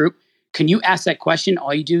Slack group. Can you ask that question?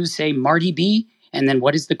 All you do is say Marty B, and then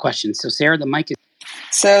what is the question? So Sarah, the mic is...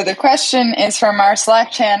 So the question is from our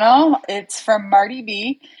Slack channel. It's from Marty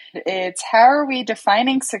B. It's, how are we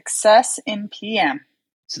defining success in PM?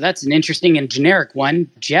 So that's an interesting and generic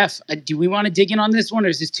one. Jeff, do we want to dig in on this one, or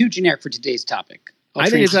is this too generic for today's topic? I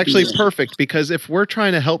think it's actually perfect, because if we're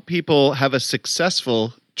trying to help people have a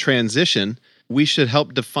successful transition, we should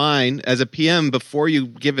help define, as a PM, before you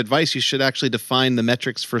give advice, you should actually define the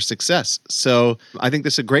metrics for success. So I think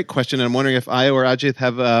this is a great question. And I'm wondering if I or Ajit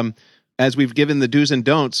have, as we've given the do's and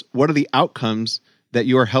don'ts, what are the outcomes that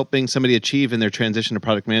you are helping somebody achieve in their transition to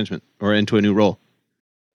product management or into a new role?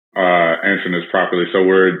 Answering this properly. So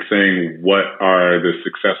we're saying, what are the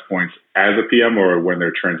success points as a PM or when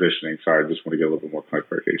they're transitioning? Sorry, I just want to get a little bit more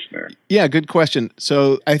clarification there. Yeah, good question.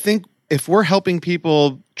 So I think if we're helping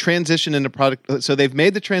people transition into product, so they've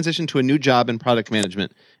made the transition to a new job in product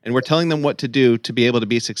management, and we're telling them what to do to be able to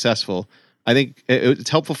be successful, I think it's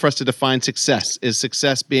helpful for us to define success. Is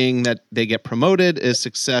success being that they get promoted? Is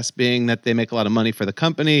success being that they make a lot of money for the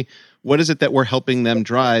company? What is it that we're helping them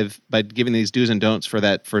drive by giving these do's and don'ts for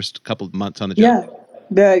that first couple of months on the job?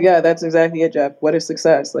 Yeah, that's exactly it, Jeff. What is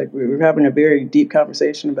success? Like, we're having a very deep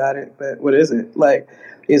conversation about it, but what is it? Like,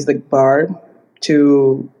 is the bar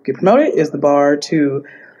to get promoted? Is the bar to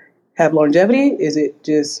have longevity? Is it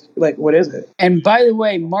just, like, what is it? And by the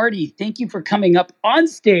way, Marty, thank you for coming up on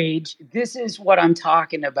stage. This is what I'm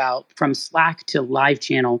talking about, from Slack to live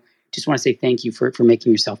channel. Just want to say thank you for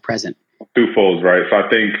making yourself present. Twofolds, right? So I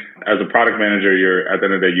think as a product manager, at the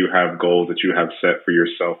end of the day, you have goals that you have set for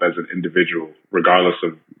yourself as an individual, regardless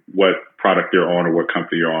of what product you're on or what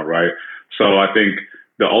company you're on, right? So I think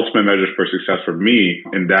the ultimate measure for success for me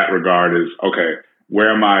in that regard is, okay,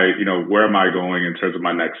 where am I going in terms of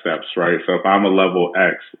my next steps, right? So if I'm a level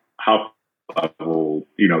X, how level,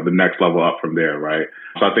 the next level up from there, right?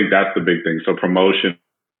 So I think that's the big thing. So promotion,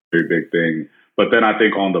 very big thing. But then I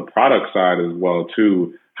think on the product side as well,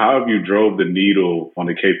 too, how have you drove the needle on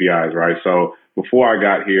the KPIs, right? So before I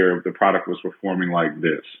got here, the product was performing like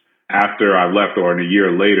this. After I left, or in a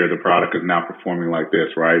year later, the product is now performing like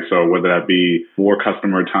this, right? So whether that be more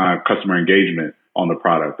customer time, customer engagement on the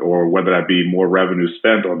product, or whether that be more revenue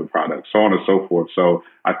spent on the product, so on and so forth. So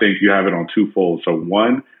I think you have it on twofold. So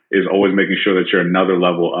one is always making sure that you're another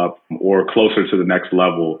level up or closer to the next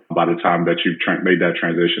level by the time that you've made that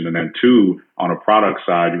transition. And then two, on a product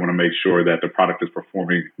side, you want to make sure that the product is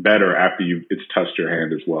performing better after it's touched your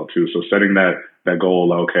hand as well, too. So setting that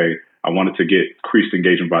goal, okay, I wanted to get increased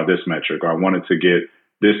engagement by this metric, or I wanted to get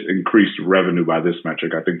this increased revenue by this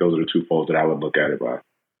metric. I think those are the two folds that I would look at it by.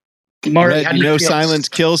 Marty, Red, silence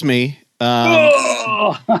kills me.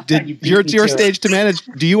 It's your stage to manage.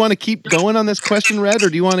 Do you want to keep going on this question, Red, or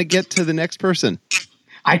do you want to get to the next person?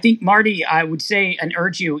 I think, Marty, I would say and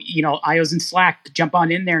urge you, IOs and Slack, jump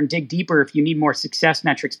on in there and dig deeper if you need more success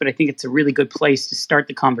metrics. But I think it's a really good place to start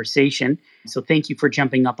the conversation. So thank you for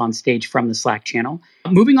jumping up on stage from the Slack channel.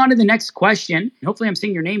 Moving on to the next question. Hopefully I'm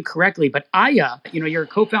saying your name correctly, but Aya, you're a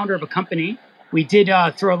co-founder of a company. We did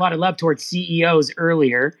throw a lot of love towards CEOs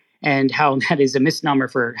earlier, and how that is a misnomer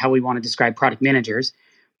for how we want to describe product managers.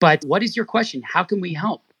 But what is your question? How can we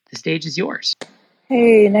help? The stage is yours.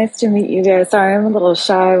 Hey, nice to meet you guys. Sorry, I'm a little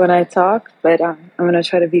shy when I talk, but I'm going to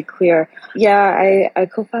try to be clear. Yeah, I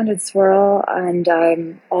co-founded Swirl, and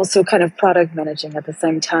I'm also kind of product managing at the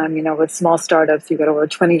same time. With small startups, you got to wear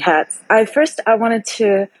 20 hats. I wanted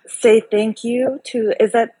to say thank you to,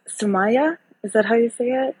 is that Sumaya? Is that how you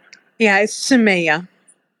say it? Yeah, it's Sumaya.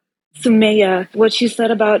 Sumaya, what she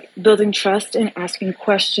said about building trust and asking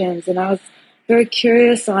questions. And I was very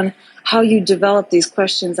curious on how you develop these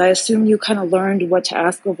questions. I assume you kind of learned what to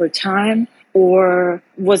ask over time, or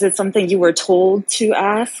was it something you were told to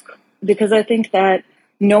ask? Because I think that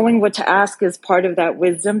knowing what to ask is part of that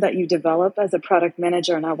wisdom that you develop as a product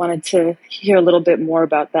manager. And I wanted to hear a little bit more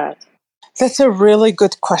about that. That's a really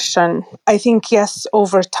good question. I think, yes,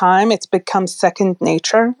 over time, it's become second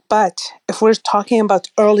nature. But if we're talking about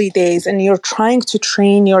early days and you're trying to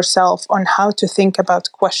train yourself on how to think about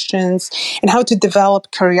questions and how to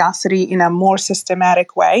develop curiosity in a more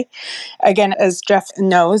systematic way, again, as Jeff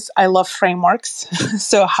knows, I love frameworks.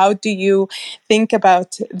 So how do you think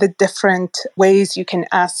about the different ways you can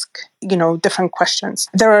ask different questions?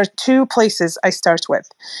 There are two places I start with.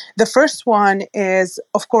 The first one is,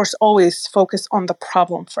 of course, always focus on the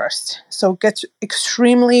problem first. So get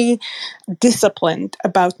extremely disciplined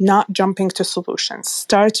about not jumping to solutions.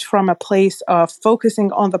 Start from a place of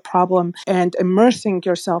focusing on the problem and immersing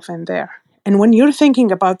yourself in there. And when you're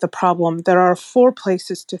thinking about the problem, there are 4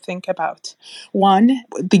 places to think about. One,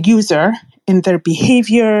 the user in their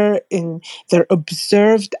behavior, in their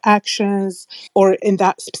observed actions, or in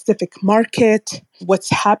that specific market, what's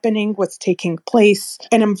happening, what's taking place.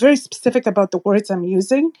 And I'm very specific about the words I'm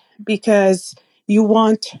using because you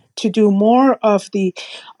want to do more of the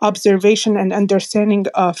observation and understanding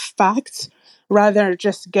of facts rather than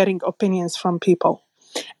just getting opinions from people.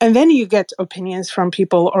 And then you get opinions from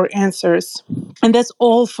people or answers. And that's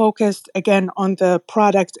all focused, again, on the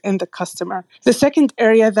product and the customer. The second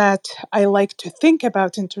area that I like to think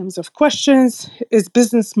about in terms of questions is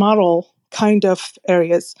business model kind of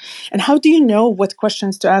areas. And how do you know what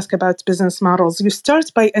questions to ask about business models? You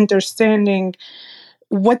start by understanding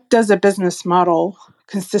what does a business model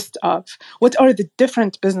consist of? What are the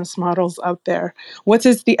different business models out there? What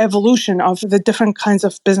is the evolution of the different kinds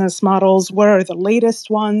of business models? What are the latest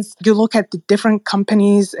ones? You look at the different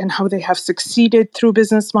companies and how they have succeeded through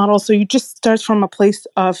business models. So you just start from a place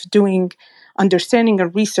of doing understanding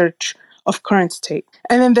and research of current state.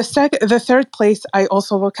 And then the third place I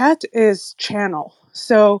also look at is channel.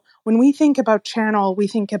 So when we think about channel, we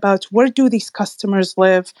think about where do these customers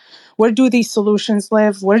live? Where do these solutions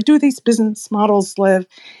live? Where do these business models live?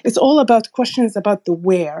 It's all about questions about the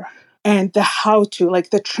where and the how to,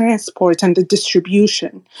 like the transport and the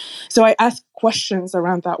distribution. So I ask questions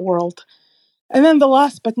around that world. And then the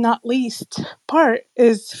last but not least part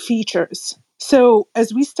is features. So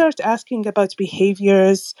as we start asking about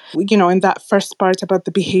behaviors, in that first part about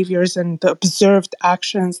the behaviors and the observed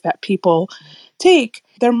actions that people take,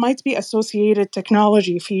 there might be associated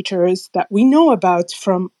technology features that we know about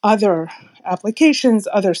from other applications,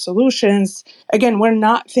 other solutions. Again, we're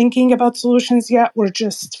not thinking about solutions yet. We're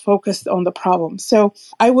just focused on the problem. So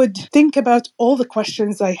I would think about all the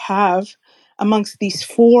questions I have amongst these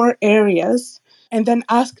 4 areas and then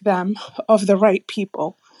ask them of the right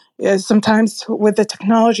people. Sometimes with the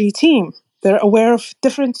technology team, they're aware of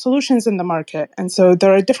different solutions in the market. And so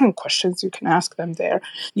there are different questions you can ask them there.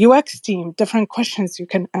 UX team, different questions you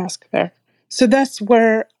can ask there. So that's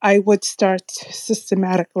where I would start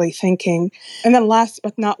systematically thinking. And then last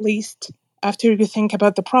but not least, after you think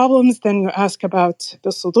about the problems, then you ask about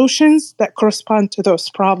the solutions that correspond to those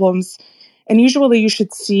problems. And usually you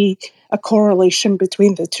should see a correlation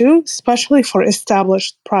between the two, especially for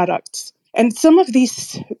established products. And some of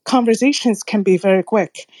these conversations can be very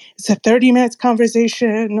quick. It's a 30-minute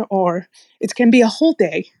conversation, or it can be a whole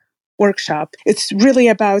day workshop. It's really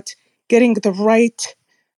about getting the right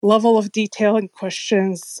level of detail and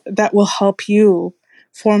questions that will help you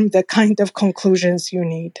form the kind of conclusions you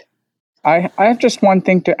need. I have just one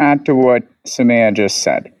thing to add to what Sumaya just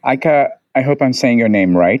said. Aika, I hope I'm saying your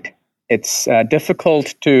name right. It's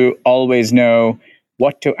difficult to always know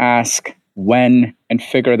what to ask, when, and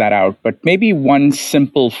figure that out. But maybe one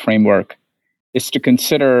simple framework is to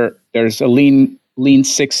consider there's a Lean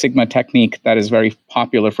Six Sigma technique that is very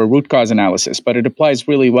popular for root cause analysis, but it applies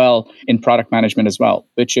really well in product management as well,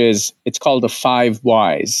 which is, it's called the 5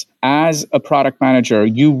 whys. As a product manager,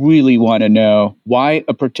 you really want to know why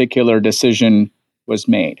a particular decision was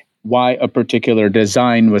made, why a particular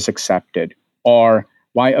design was accepted, or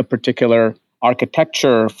why a particular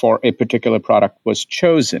architecture for a particular product was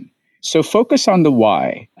chosen. So focus on the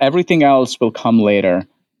why. Everything else will come later.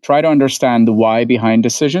 Try to understand the why behind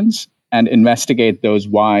decisions and investigate those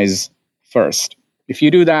whys first. If you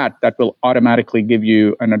do that, that will automatically give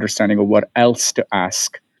you an understanding of what else to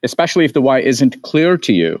ask. Especially if the why isn't clear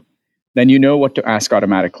to you, then you know what to ask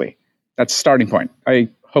automatically. That's a starting point. I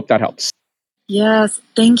hope that helps. Yes,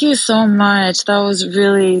 thank you so much. That was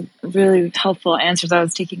really, really helpful answers. I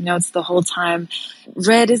was taking notes the whole time.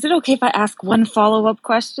 Red, is it okay if I ask one follow-up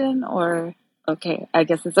question? Or, okay, I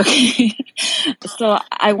guess it's okay. So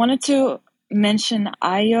I wanted to mention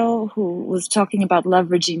Ayo, who was talking about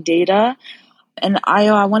leveraging data. And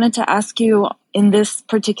Ayo, I wanted to ask you, in this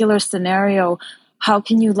particular scenario, how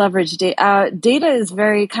can you leverage data? Data is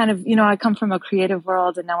very kind of, I come from a creative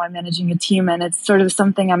world and now I'm managing a team, and it's sort of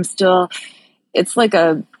something it's like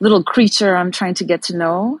a little creature I'm trying to get to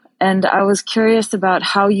know. And I was curious about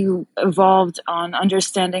how you evolved on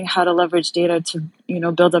understanding how to leverage data to,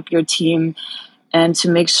 build up your team and to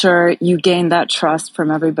make sure you gain that trust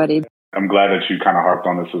from everybody. I'm glad that you kind of harped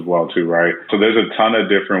on this as well too, right? So there's a ton of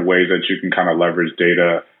different ways that you can kind of leverage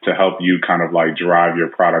data to help you kind of like drive your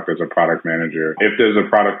product as a product manager. If there's a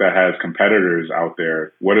product that has competitors out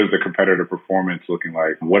there, what is the competitor performance looking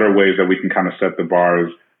like? What are ways that we can kind of set the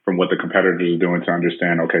bars from what the competitors are doing to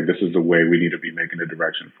understand, okay, this is the way we need to be making the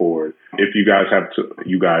direction forward. If you guys have,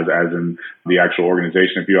 you guys as in the actual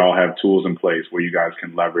organization, if you all have tools in place where you guys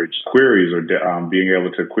can leverage queries or being able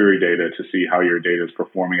to query data to see how your data is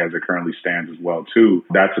performing as it currently stands as well too,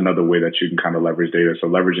 that's another way that you can kind of leverage data. So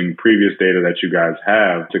leveraging previous data that you guys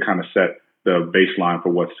have to kind of set the baseline for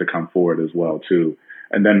what's to come forward as well too.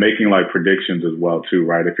 And then making like predictions as well too,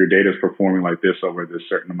 right? If your data is performing like this over this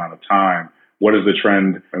certain amount of time, what is the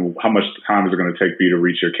trend and how much time is it going to take for you to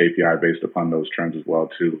reach your KPI based upon those trends as well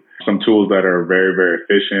too? Some tools that are very, very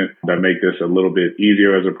efficient that make this a little bit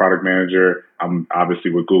easier as a product manager. I'm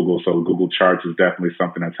obviously with Google, so Google Charts is definitely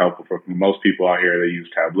something that's helpful for most people out here. They use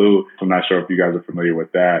Tableau. So I'm not sure if you guys are familiar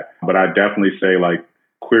with that, but I definitely say like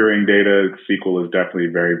querying data, SQL is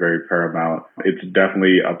definitely very, very paramount. It's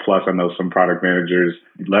definitely a plus. I know some product managers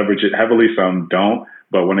leverage it heavily, some don't.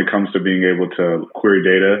 But when it comes to being able to query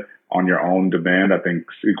data, on your own demand, I think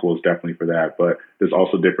SQL is definitely for that. But there's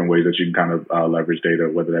also different ways that you can kind of leverage data,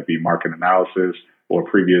 whether that be market analysis or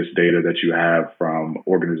previous data that you have from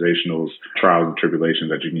organizational trials and tribulations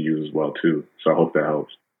that you can use as well too. So I hope that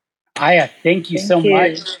helps. Aya, thank you so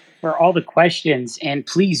much for all the questions. And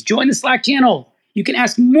please join the Slack channel. You can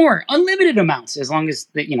ask more, unlimited amounts, as long as,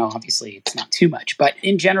 obviously it's not too much. But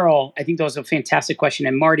in general, I think that was a fantastic question.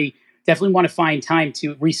 And Marty, definitely want to find time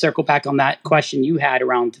to recircle back on that question you had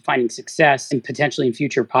around defining success and potentially in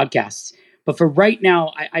future podcasts. But for right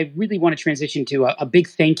now, I really want to transition to a big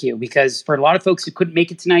thank you, because for a lot of folks who couldn't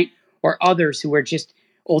make it tonight or others who are just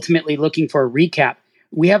ultimately looking for a recap,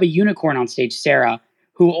 we have a unicorn on stage, Sarah,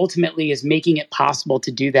 who ultimately is making it possible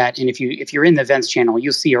to do that. And if you're in the events channel,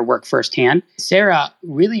 you'll see her work firsthand. Sarah,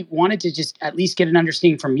 really wanted to just at least get an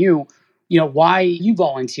understanding from you, why you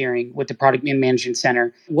volunteering with the Product Management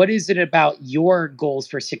Center. What is it about your goals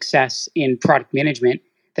for success in product management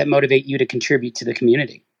that motivate you to contribute to the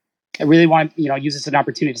community? I really want to, use this as an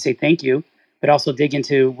opportunity to say thank you, but also dig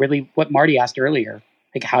into really what Marty asked earlier.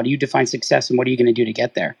 Like, how do you define success and what are you going to do to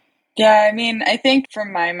get there? Yeah, I mean, I think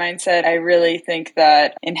from my mindset, I really think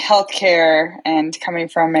that in healthcare and coming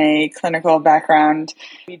from a clinical background,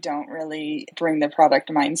 we don't really bring the product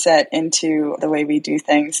mindset into the way we do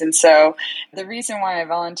things. And so the reason why I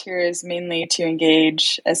volunteer is mainly to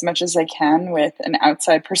engage as much as I can with an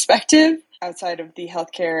outside perspective outside of the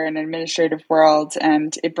healthcare and administrative world.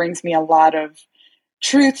 And it brings me a lot of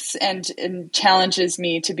truths and challenges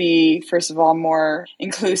me to be, first of all, more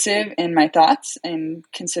inclusive in my thoughts and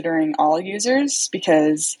considering all users,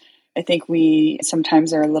 because I think we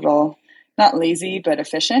sometimes are a little not lazy, but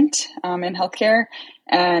efficient in healthcare.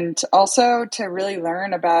 And also to really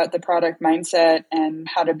learn about the product mindset and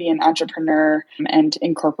how to be an entrepreneur and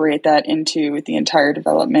incorporate that into the entire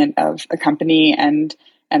development of a company and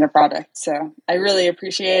a product. So I really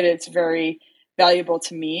appreciate it. It's very valuable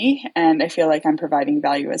to me, and I feel like I'm providing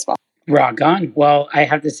value as well. Rock on. Well, I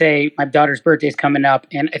have to say, my daughter's birthday is coming up,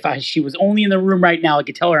 and if she was only in the room right now, I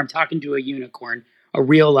could tell her I'm talking to a unicorn, a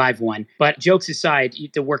real live one. But jokes aside,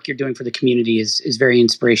 the work you're doing for the community is very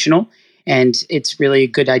inspirational, and it's really a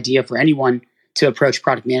good idea for anyone to approach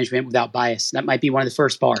product management without bias. That might be one of the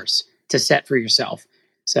first bars to set for yourself.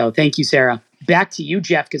 So thank you, Sarah. Back to you,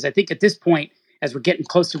 Jeff, because I think at this point, as we're getting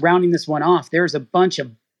close to rounding this one off, there's a bunch of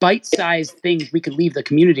bite-sized things we could leave the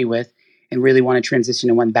community with, and really want to transition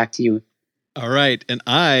to one back to you. All right. And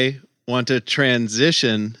I want to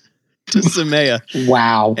transition to Sumaya.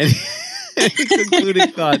 Wow. Any concluding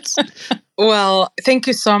thoughts? Well, thank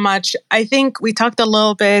you so much. I think we talked a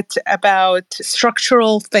little bit about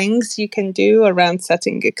structural things you can do around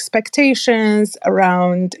setting expectations,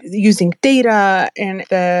 around using data, and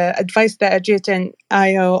the advice that Ajit and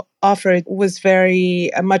Ayo offered was very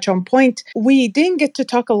much on point. We didn't get to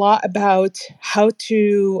talk a lot about how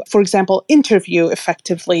to, for example, interview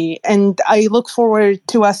effectively. And I look forward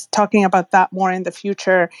to us talking about that more in the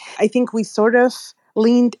future. I think we sort of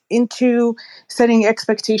leaned into setting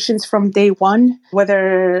expectations from day one,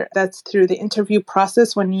 whether that's through the interview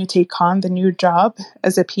process when you take on the new job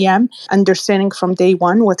as a PM, understanding from day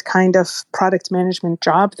one what kind of product management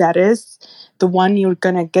job that is, the one you're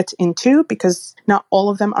going to get into, because not all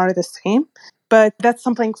of them are the same. But that's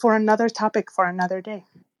something for another topic for another day.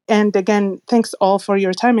 And again, thanks all for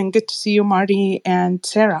your time, and good to see you, Marty and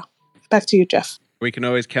Sarah. Back to you, Jeff. We can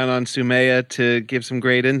always count on Sumaya to give some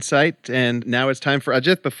great insight. And now it's time for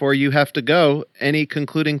Ajit. Before you have to go, any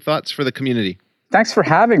concluding thoughts for the community? Thanks for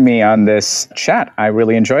having me on this chat. I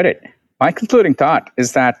really enjoyed it. My concluding thought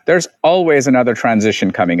is that there's always another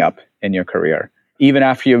transition coming up in your career. Even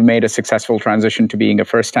after you've made a successful transition to being a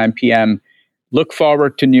first-time PM, look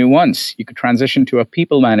forward to new ones. You could transition to a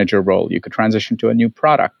people manager role. You could transition to a new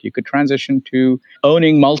product. You could transition to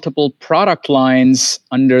owning multiple product lines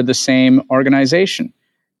under the same organization.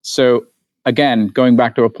 So again, going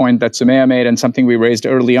back to a point that Sumaya made and something we raised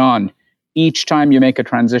early on, each time you make a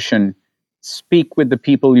transition, speak with the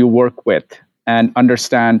people you work with and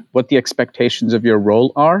understand what the expectations of your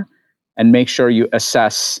role are, and make sure you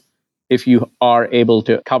assess if you are able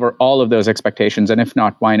to cover all of those expectations, and if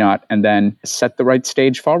not, why not? And then set the right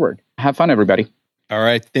stage forward. Have fun, everybody. All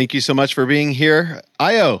right. Thank you so much for being here.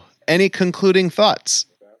 Ayo, any concluding thoughts?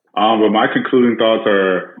 Well, my concluding thoughts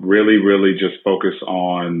are really, really just focus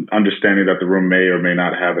on understanding that the room may or may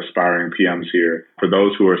not have aspiring PMs here. For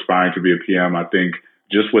those who are aspiring to be a PM, I think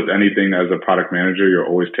just with anything as a product manager, you're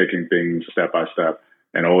always taking things step by step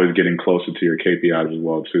and always getting closer to your KPIs as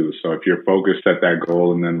well, too. So if you're focused at that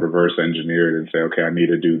goal and then reverse engineer it and say, okay, I need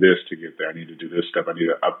to do this to get there. I need to do this step. I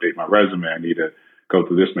need to update my resume. I need to go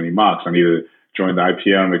through this many mocks. I need to joined the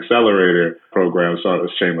IPM Accelerator program. So a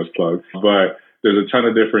shameless plug. But there's a ton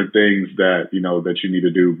of different things that, that you need to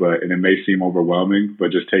do, and it may seem overwhelming,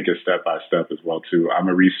 but just take it step by step as well, too. I'm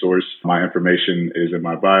a resource. My information is in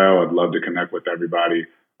my bio. I'd love to connect with everybody,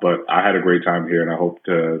 but I had a great time here, and I hope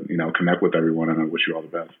to, connect with everyone, and I wish you all the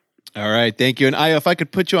best. All right. Thank you. And Ayo, if I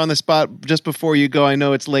could put you on the spot just before you go, I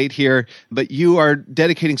know it's late here, but you are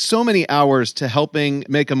dedicating so many hours to helping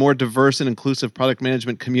make a more diverse and inclusive product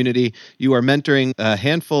management community. You are mentoring a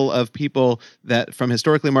handful of people that from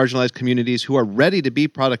historically marginalized communities who are ready to be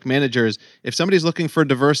product managers. If somebody's looking for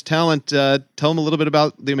diverse talent, tell them a little bit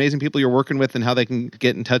about the amazing people you're working with and how they can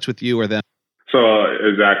get in touch with you or them. So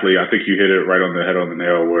exactly, I think you hit it right on the head on the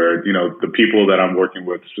nail where, the people that I'm working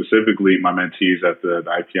with, specifically my mentees at the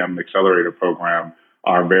IPM Accelerator program,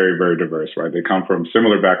 are very, very diverse, right? They come from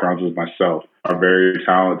similar backgrounds as myself, are very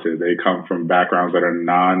talented. They come from backgrounds that are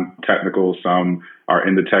non-technical. Some are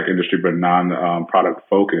in the tech industry, but non-product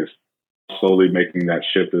focused, slowly making that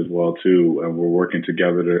shift as well, too. And we're working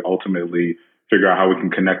together to ultimately figure out how we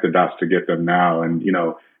can connect the dots to get them now. And,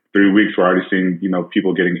 3 weeks, we're already seeing,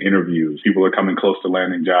 people getting interviews. People are coming close to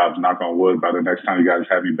landing jobs. Knock on wood. By the next time you guys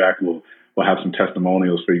have me back, we'll have some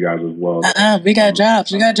testimonials for you guys as well. We got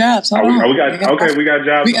jobs. We got jobs. We got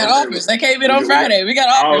jobs. We got offers. They came in on Friday. We got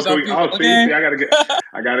offers. See, I gotta get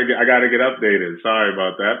updated. Sorry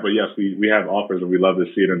about that, but yes, we have offers, and we love to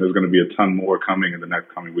see it. And there's going to be a ton more coming in the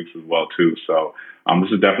next coming weeks as well too. So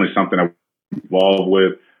this is definitely something I'm involved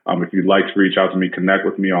with. If you'd like to reach out to me, connect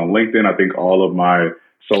with me on LinkedIn. I think all of my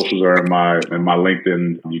socials are in my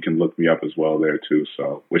LinkedIn. You can look me up as well there too.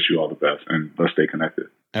 So wish you all the best, and let's stay connected.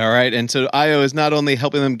 All right. And so Ayo is not only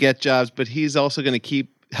helping them get jobs, but he's also going to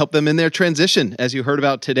help them in their transition, as you heard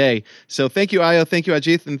about today. So thank you, Ayo. Thank you,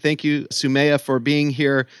 Ajith. And thank you, Sumaya, for being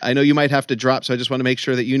here. I know you might have to drop, so I just want to make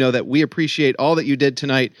sure that you know that we appreciate all that you did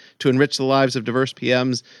tonight to enrich the lives of diverse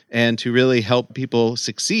PMs and to really help people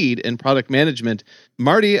succeed in product management.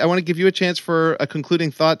 Marty, I want to give you a chance for a concluding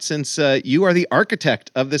thought, since you are the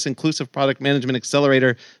architect of this Inclusive Product Management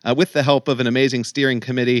Accelerator with the help of an amazing steering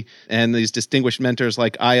committee and these distinguished mentors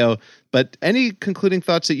like Ayo. But any concluding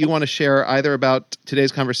thoughts that you want to share either about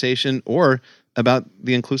today's conversation or about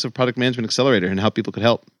the Inclusive Product Management Accelerator and how people could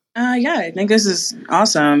help? Yeah, I think this is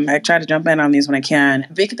awesome. I try to jump in on these when I can.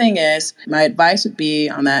 The big thing is, my advice would be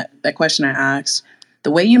on that question I asked. The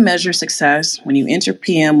way you measure success when you enter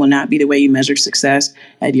PM will not be the way you measure success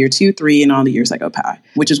at year 2, 3, and all the years that go by,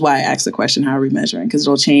 which is why I asked the question, how are we measuring? Because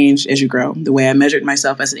it'll change as you grow. The way I measured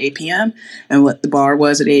myself as an APM and what the bar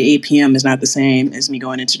was at APM is not the same as me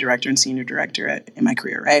going into director and senior director in my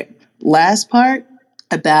career, right? Last part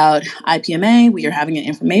about IPMA, we are having an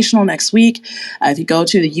informational next week. If you go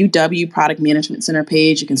to the UW Product Management Center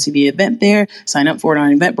page, you can see the event there. Sign up for it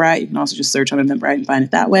on Eventbrite. You can also just search on Eventbrite and find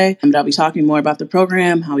it that way. But I'll be talking more about the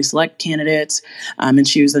program, how we select candidates, and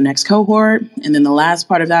choose the next cohort. And then the last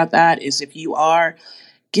part about that is, if you are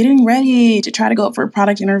getting ready to try to go up for a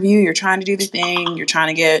product interview, you're trying to do the thing, you're trying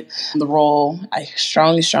to get the role, I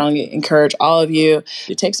strongly encourage all of you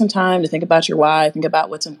to take some time to think about your why, think about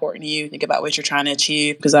what's important to you, think about what you're trying to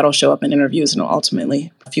achieve, because that'll show up in interviews and will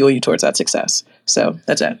ultimately fuel you towards that success. So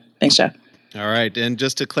that's it. Thanks, Jeff. All right. And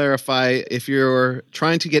just to clarify, if you're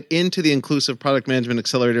trying to get into the Inclusive Product Management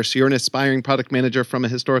Accelerator, so you're an aspiring product manager from a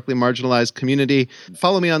historically marginalized community,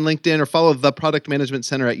 follow me on LinkedIn or follow the Product Management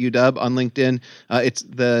Center at UW on LinkedIn. It's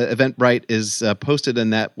the Eventbrite is posted in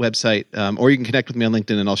that website, or you can connect with me on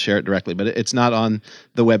LinkedIn and I'll share it directly, but it's not on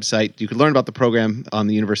the website. You can learn about the program on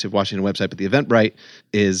the University of Washington website, but the Eventbrite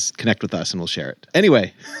is connect with us and we'll share it.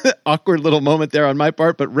 Anyway, awkward little moment there on my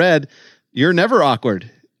part, but Red, you're never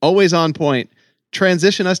awkward. Always on point.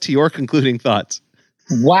 Transition us to your concluding thoughts.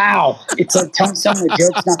 Wow. It's like telling someone the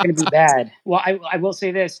joke's not going to be bad. Well, I will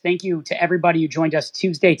say this. Thank you to everybody who joined us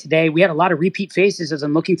Tuesday today. We had a lot of repeat faces as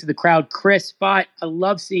I'm looking through the crowd. Chris, Spot, I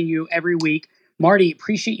love seeing you every week. Marty,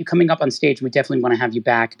 appreciate you coming up on stage. We definitely want to have you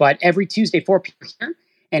back. But every Tuesday, 4 p.m. here.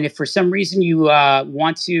 And if for some reason you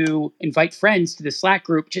want to invite friends to the Slack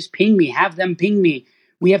group, just ping me. Have them ping me.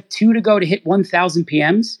 We have 2 to go to hit 1,000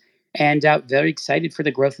 PMs. And very excited for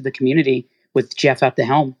the growth of the community with Jeff at the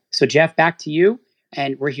helm. So Jeff, back to you.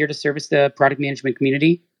 And we're here to service the product management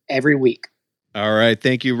community every week. All right.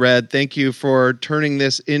 Thank you, Red. Thank you for turning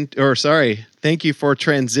this in, Thank you for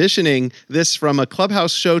transitioning this from a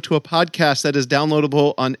Clubhouse show to a podcast that is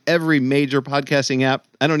downloadable on every major podcasting app.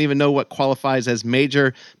 I don't even know what qualifies as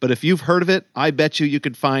major, but if you've heard of it, I bet you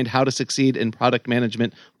could find How to Succeed in Product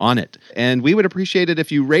Management on it. And we would appreciate it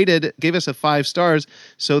if you gave us a 5 stars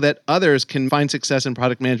so that others can find success in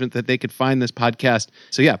product management, that they could find this podcast.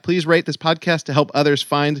 So yeah, please rate this podcast to help others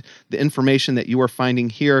find the information that you are finding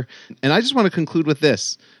here. And I just want to conclude with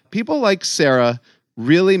this. People like Sarah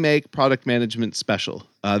really make product management special.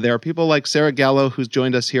 There are people like Sarah Gallo, who's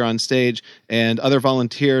joined us here on stage, and other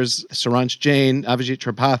volunteers, Saransh Jain, Avijit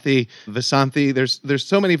Tripathi, Vasanthi. There's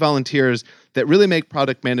so many volunteers that really make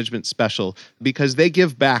product management special because they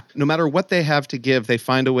give back. No matter what they have to give, they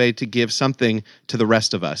find a way to give something to the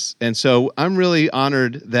rest of us. And so I'm really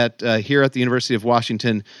honored that here at the University of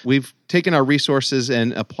Washington, we've taken our resources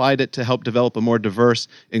and applied it to help develop a more diverse,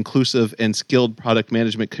 inclusive, and skilled product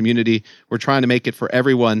management community. We're trying to make it for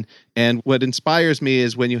everyone. And what inspires me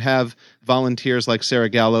is when you have volunteers like Sarah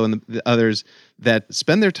Gallo and the others that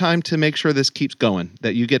spend their time to make sure this keeps going,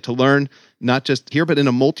 that you get to learn not just here, but in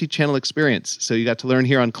a multi-channel experience. So you got to learn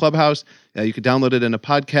here on Clubhouse. You can download it in a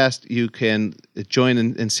podcast. You can join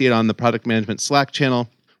and see it on the Product Management Slack channel.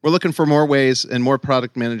 We're looking for more ways and more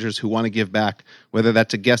product managers who want to give back, whether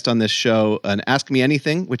that's a guest on this show, an Ask Me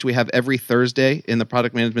Anything, which we have every Thursday in the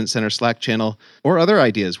Product Management Center Slack channel, or other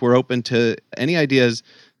ideas. We're open to any ideas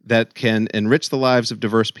that can enrich the lives of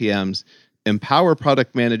diverse PMs, empower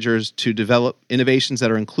product managers to develop innovations that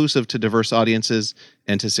are inclusive to diverse audiences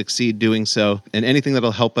and to succeed doing so, and anything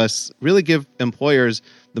that'll help us really give employers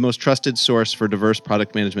the most trusted source for diverse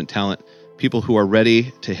product management talent, people who are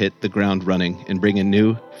ready to hit the ground running and bring in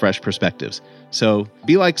new, fresh perspectives. So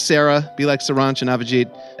be like Sarah, be like Saransh and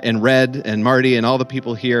Avijit and Red and Marty and all the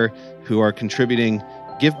people here who are contributing.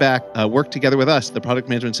 Give back, work together with us, the Product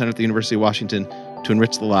Management Center at the University of Washington, to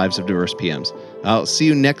enrich the lives of diverse PMs. I'll see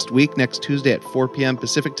you next week, next Tuesday at 4 p.m.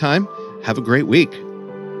 Pacific time. Have a great week.